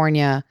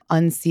California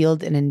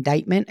unsealed an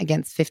indictment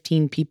against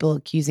 15 people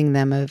accusing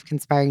them of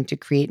conspiring to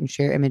create and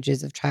share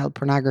images of child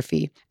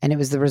pornography. And it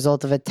was the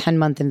result of a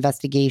 10-month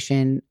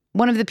investigation.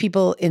 One of the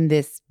people in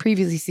this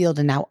previously sealed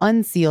and now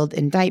unsealed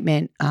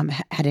indictment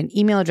had an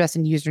email address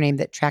and username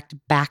that tracked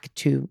back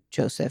to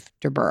Joseph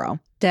DeBurrow.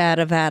 Dad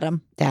of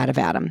Adam.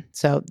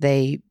 So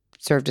they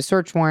served a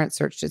search warrant,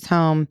 searched his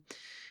home,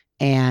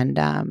 and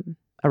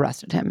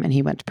arrested him. And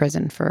he went to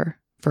prison for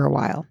a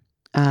while.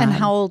 And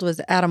how old was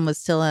Adam? Was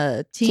still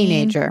a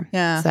teenager.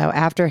 Yeah. So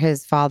after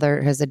his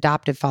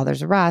adoptive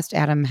father's arrest,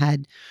 Adam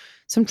had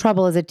some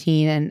trouble as a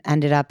teen and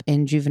ended up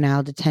in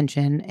juvenile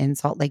detention in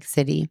Salt Lake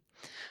City.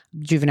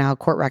 Juvenile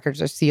court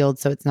records are sealed,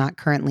 so it's not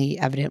currently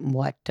evident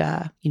what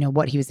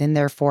he was in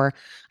there for.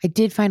 I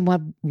did find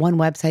one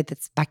website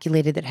that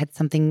speculated that had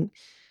something.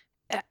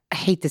 I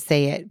hate to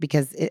say it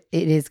because it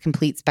is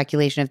complete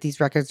speculation. If these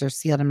records are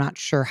sealed, I'm not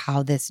sure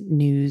how this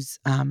news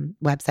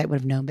website would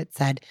have known, but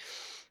said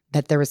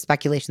that there was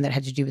speculation that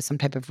had to do with some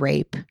type of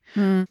rape.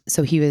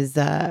 So he was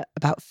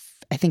about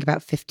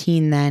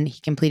 15 then. He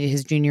completed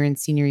his junior and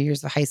senior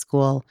years of high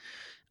school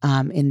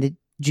in the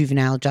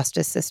juvenile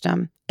justice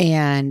system.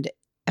 And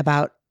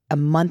about a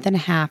month and a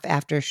half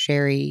after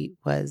Sherry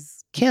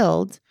was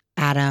killed,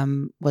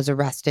 Adam was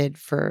arrested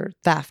for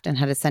theft and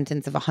had a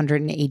sentence of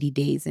 180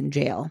 days in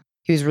jail.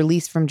 He was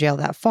released from jail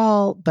that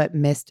fall, but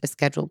missed a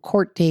scheduled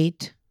court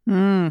date.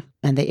 And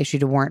they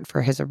issued a warrant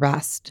for his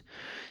arrest.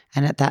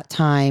 And at that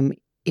time,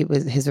 it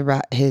was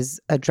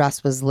his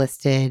address was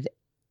listed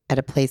at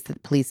a place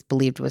that police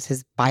believed was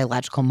his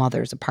biological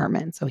mother's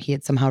apartment. So he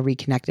had somehow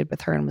reconnected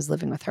with her and was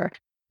living with her.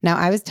 Now,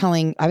 I was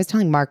telling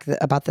Mark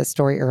about this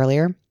story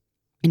earlier,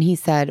 and he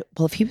said,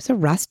 well, if he was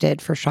arrested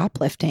for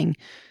shoplifting,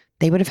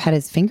 they would have had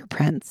his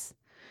fingerprints.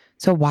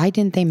 So why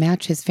didn't they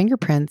match his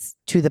fingerprints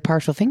to the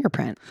partial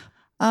fingerprint?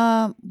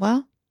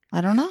 Well,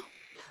 I don't know.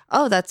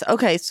 Oh, that's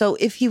okay. So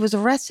if he was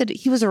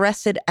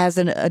arrested as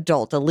an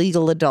adult, a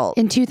legal adult.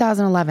 In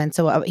 2011.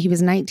 So he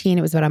was 19.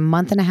 It was about a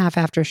month and a half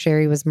after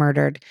Sherry was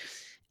murdered.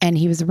 And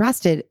he was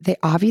arrested. They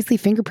obviously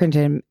fingerprinted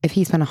him if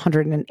he spent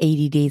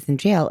 180 days in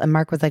jail. And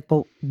Mark was like,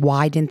 well,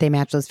 why didn't they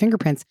match those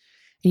fingerprints?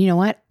 And you know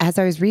what? As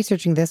I was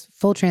researching this,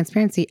 full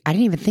transparency, I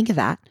didn't even think of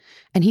that.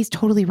 And he's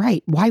totally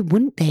right. Why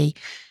wouldn't they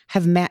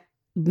have met?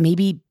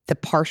 Maybe the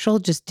partial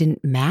just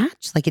didn't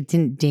match, like it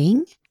didn't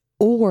ding?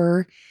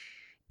 Or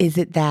is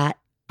it that,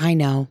 I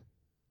know,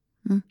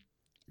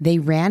 they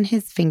ran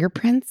his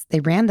fingerprints, they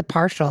ran the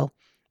partial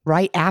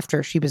right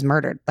after she was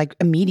murdered, like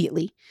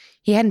immediately.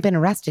 He hadn't been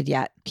arrested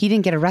yet. He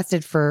didn't get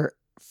arrested for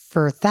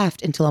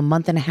theft until a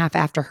month and a half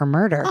after her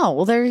murder. Oh,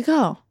 well, there you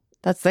go.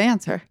 That's the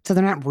answer. So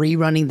they're not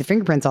rerunning the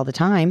fingerprints all the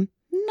time.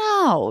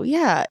 No,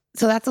 yeah.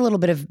 So that's a little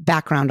bit of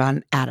background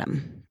on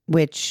Adam,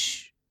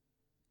 which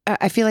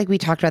I feel like we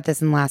talked about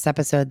this in the last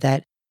episode,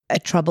 that a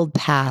troubled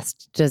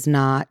past does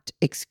not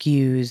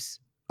excuse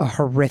a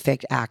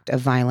horrific act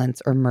of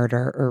violence or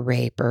murder or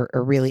rape or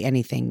really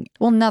anything.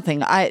 Well,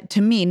 nothing.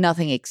 To me,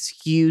 nothing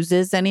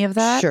excuses any of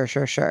that.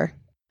 Sure.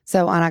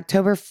 So on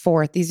October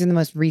 4th, these are the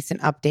most recent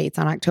updates.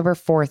 On October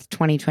 4th,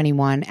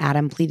 2021,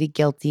 Adam pleaded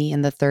guilty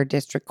in the 3rd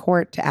District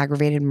Court to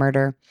aggravated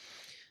murder,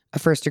 a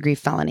first-degree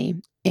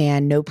felony,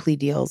 and no plea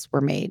deals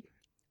were made.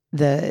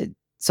 The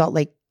Salt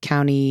Lake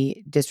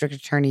County District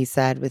Attorney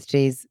said, with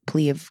today's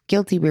plea of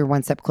guilty, we were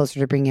one step closer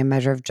to bringing a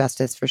measure of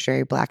justice for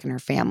Sherry Black and her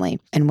family.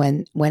 And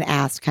when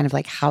asked kind of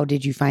like, how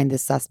did you find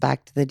this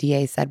suspect? The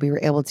DA said, we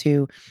were able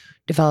to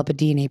develop a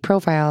DNA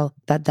profile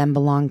that then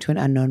belonged to an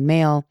unknown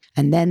male.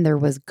 And then there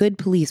was good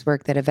police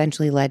work that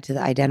eventually led to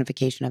the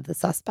identification of the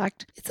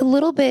suspect.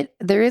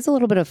 There is a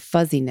little bit of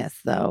fuzziness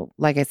though,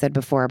 like I said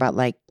before, about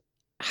like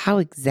how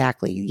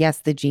exactly, yes,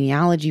 the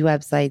genealogy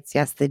websites,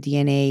 yes, the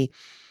DNA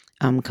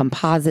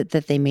composite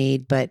that they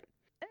made, but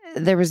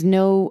there was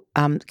no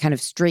kind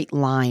of straight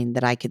line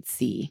that I could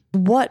see.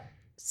 What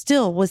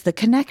still was the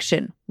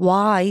connection?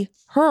 Why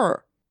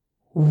her?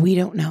 We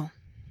don't know.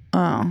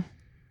 Oh.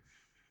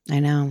 I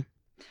know.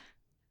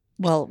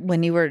 Well,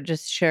 when you were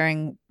just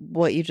sharing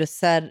what you just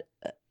said,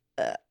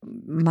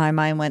 my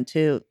mind went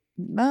to,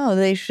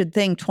 they should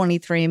thank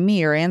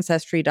 23andMe or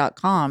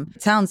Ancestry.com.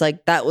 It sounds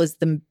like that was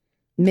the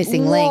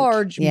missing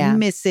large link.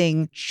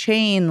 Missing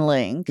chain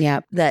link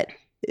that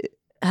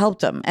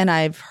helped them. And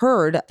I've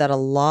heard that a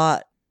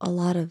lot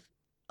of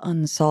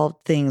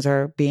unsolved things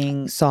are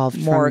being solved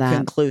more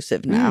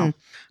conclusive now.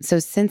 So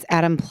since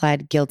Adam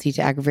pled guilty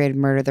to aggravated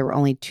murder, there were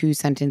only 2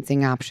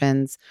 sentencing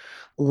options: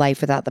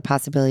 life without the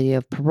possibility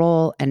of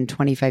parole and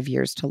 25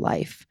 years to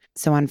life.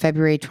 So on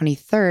February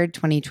 23rd,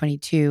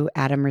 2022,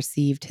 Adam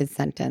received his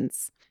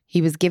sentence.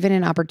 He was given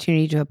an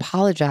opportunity to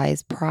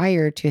apologize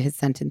prior to his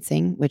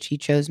sentencing, which he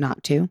chose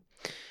not to.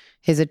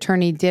 His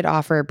attorney did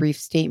offer a brief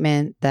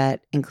statement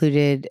that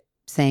included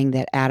saying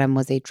that Adam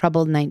was a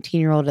troubled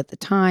 19-year-old at the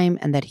time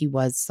and that he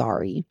was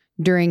sorry.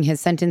 During his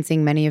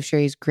sentencing, many of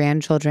Sherry's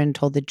grandchildren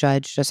told the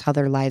judge just how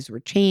their lives were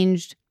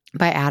changed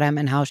by Adam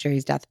and how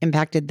Sherry's death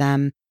impacted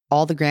them.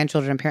 All the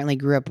grandchildren apparently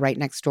grew up right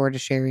next door to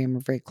Sherry and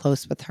were very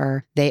close with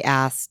her. They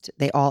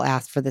all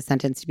asked for the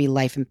sentence to be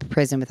life in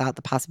prison without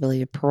the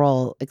possibility of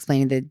parole,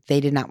 explaining that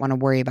they did not want to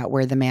worry about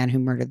where the man who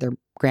murdered their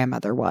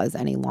grandmother was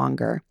any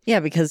longer.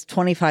 Yeah, because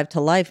 25 to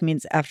life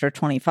means after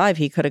 25,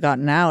 he could have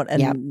gotten out.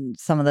 And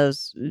some of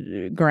those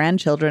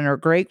grandchildren or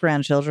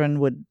great-grandchildren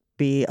would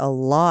be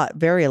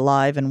very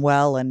alive and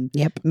well and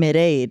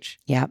mid-age.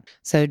 Yep.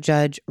 So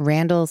Judge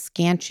Randall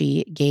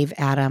Scanchi gave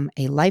Adam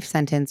a life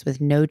sentence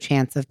with no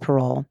chance of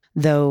parole.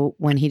 Though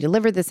when he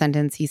delivered the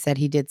sentence, he said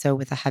he did so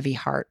with a heavy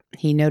heart.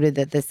 He noted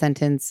that the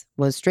sentence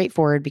was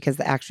straightforward because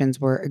the actions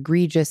were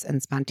egregious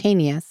and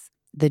spontaneous.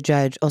 The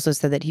judge also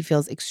said that he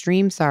feels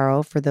extreme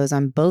sorrow for those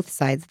on both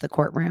sides of the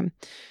courtroom.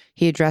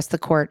 He addressed the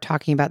court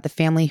talking about the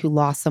family who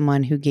lost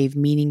someone who gave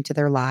meaning to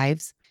their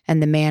lives,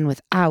 and the man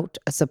without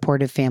a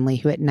supportive family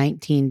who at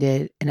 19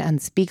 did an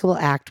unspeakable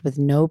act with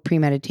no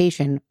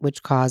premeditation,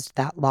 which caused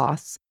that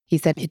loss. He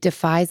said, "It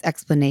defies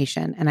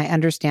explanation, and I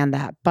understand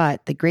that,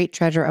 but the great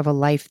treasure of a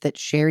life that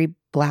Sherry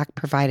Black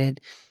provided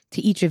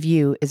to each of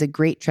you is a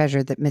great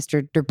treasure that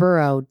Mr.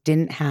 DeBurrow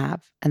didn't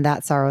have, and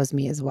that sorrows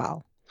me as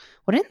well."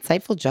 What an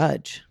insightful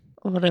judge.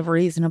 What a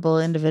reasonable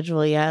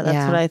individual. Yeah,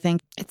 that's what I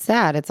think. It's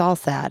sad. It's all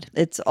sad.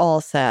 It's all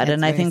sad.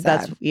 And I think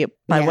that's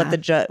by what the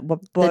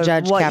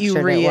judge what you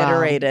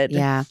reiterated.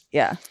 Well.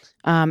 Yeah.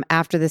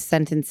 After the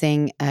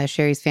sentencing,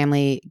 Sherry's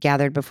family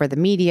gathered before the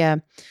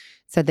media,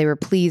 said they were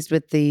pleased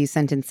with the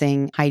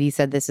sentencing. Heidi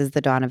said, "This is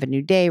the dawn of a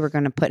new day. We're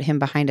going to put him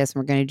behind us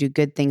and we're going to do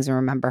good things and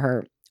remember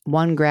her."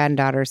 One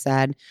granddaughter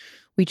said,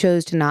 "We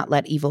chose to not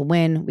let evil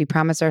win. We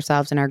promised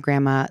ourselves and our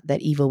grandma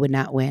that evil would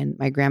not win.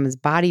 My grandma's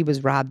body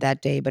was robbed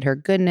that day, but her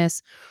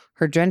goodness,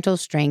 her gentle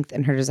strength,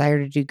 and her desire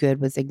to do good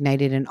was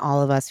ignited in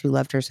all of us who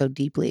loved her so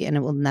deeply, and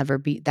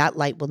that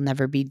light will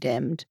never be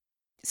dimmed."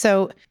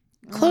 So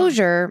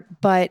closure,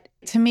 but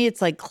to me,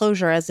 it's like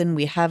closure as in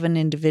we have an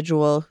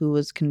individual who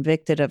was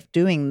convicted of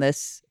doing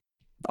this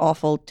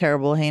awful,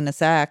 terrible,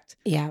 heinous act.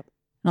 Yeah.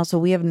 And also,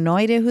 we have no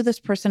idea who this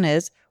person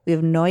is. We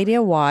have no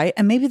idea why.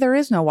 And maybe there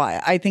is no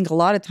why. I think a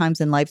lot of times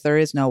in life, there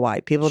is no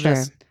why. People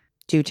just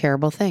do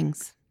terrible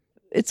things.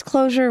 It's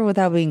closure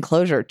without being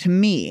closure to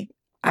me.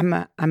 I'm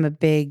a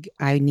big,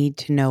 I need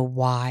to know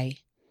why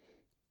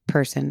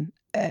person.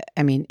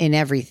 I mean, in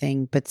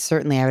everything, but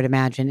certainly I would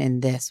imagine in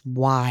this,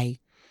 why.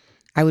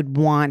 I would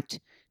want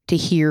to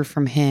hear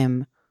from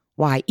him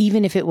why,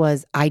 even if it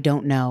was, I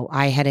don't know.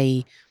 I had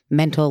a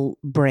mental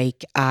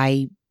break.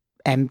 I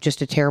am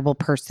just a terrible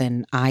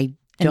person. And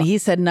he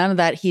said none of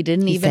that. He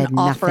didn't even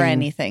offer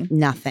anything.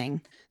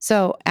 Nothing.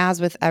 So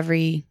as with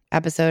every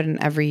episode and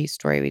every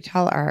story we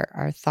tell,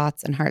 our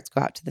thoughts and hearts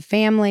go out to the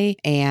family.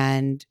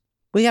 And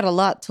we got a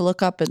lot to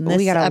look up in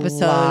this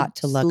episode. A lot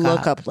to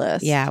look up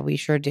list. Yeah, we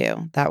sure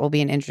do. That will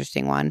be an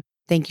interesting one.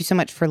 Thank you so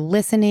much for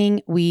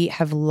listening. We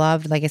have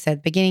loved, like I said at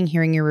the beginning,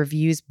 hearing your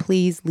reviews.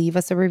 Please leave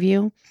us a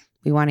review.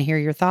 We want to hear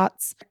your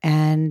thoughts.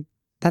 And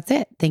that's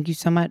it. Thank you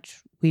so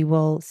much. We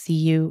will see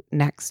you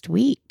next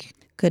week.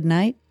 Good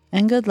night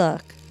and good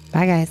luck.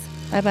 Bye, guys.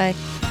 Bye-bye.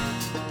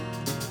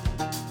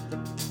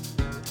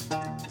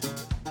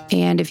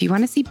 And if you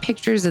want to see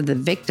pictures of the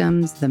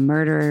victims, the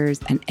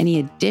murderers, and any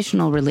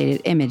additional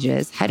related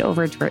images, head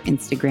over to our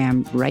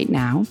Instagram right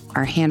now.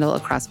 Our handle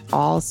across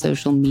all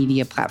social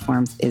media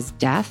platforms is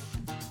death,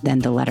 then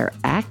the letter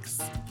X,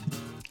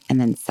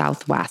 and then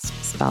Southwest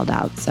spelled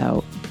out.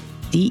 So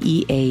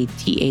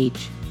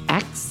DEATHX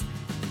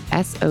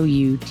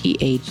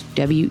SOUTHWEST.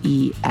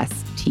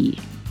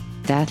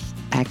 Death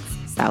X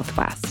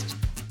Southwest.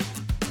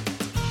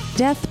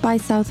 Death by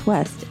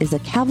Southwest is a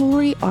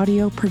Cavalry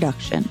audio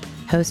production.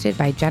 Hosted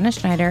by Jenna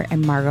Schneider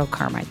and Margot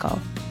Carmichael.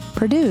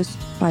 Produced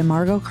by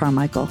Margot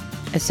Carmichael.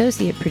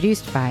 Associate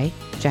produced by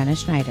Jenna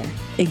Schneider.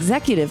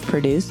 Executive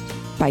produced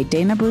by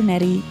Dana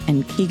Brunetti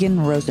and Keegan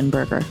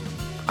Rosenberger.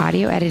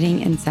 Audio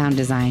editing and sound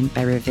design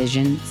by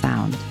Revision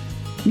Sound.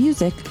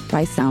 Music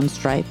by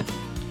Soundstripe.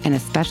 And a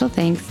special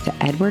thanks to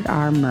Edward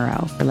R.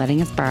 Murrow for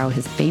letting us borrow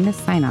his famous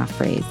sign-off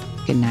phrase,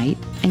 good night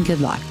and good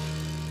luck.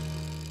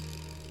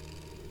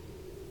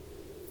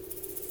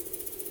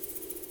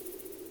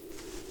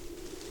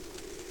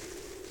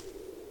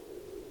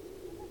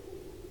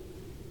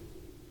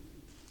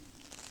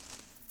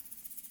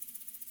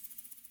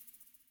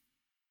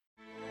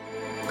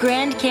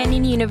 Grand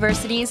Canyon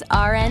University's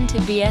RN to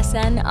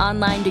BSN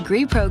online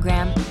degree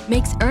program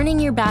makes earning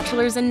your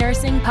bachelor's in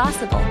nursing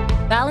possible.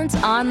 Balance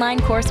online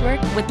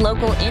coursework with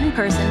local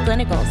in-person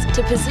clinicals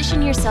to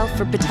position yourself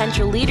for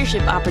potential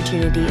leadership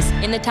opportunities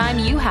in the time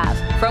you have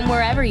from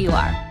wherever you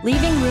are,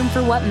 leaving room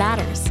for what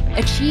matters.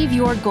 Achieve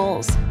your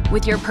goals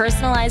with your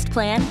personalized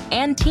plan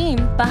and team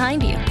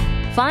behind you.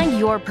 Find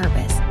your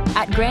purpose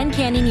at Grand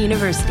Canyon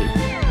University.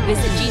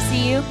 Visit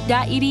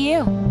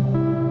gcu.edu.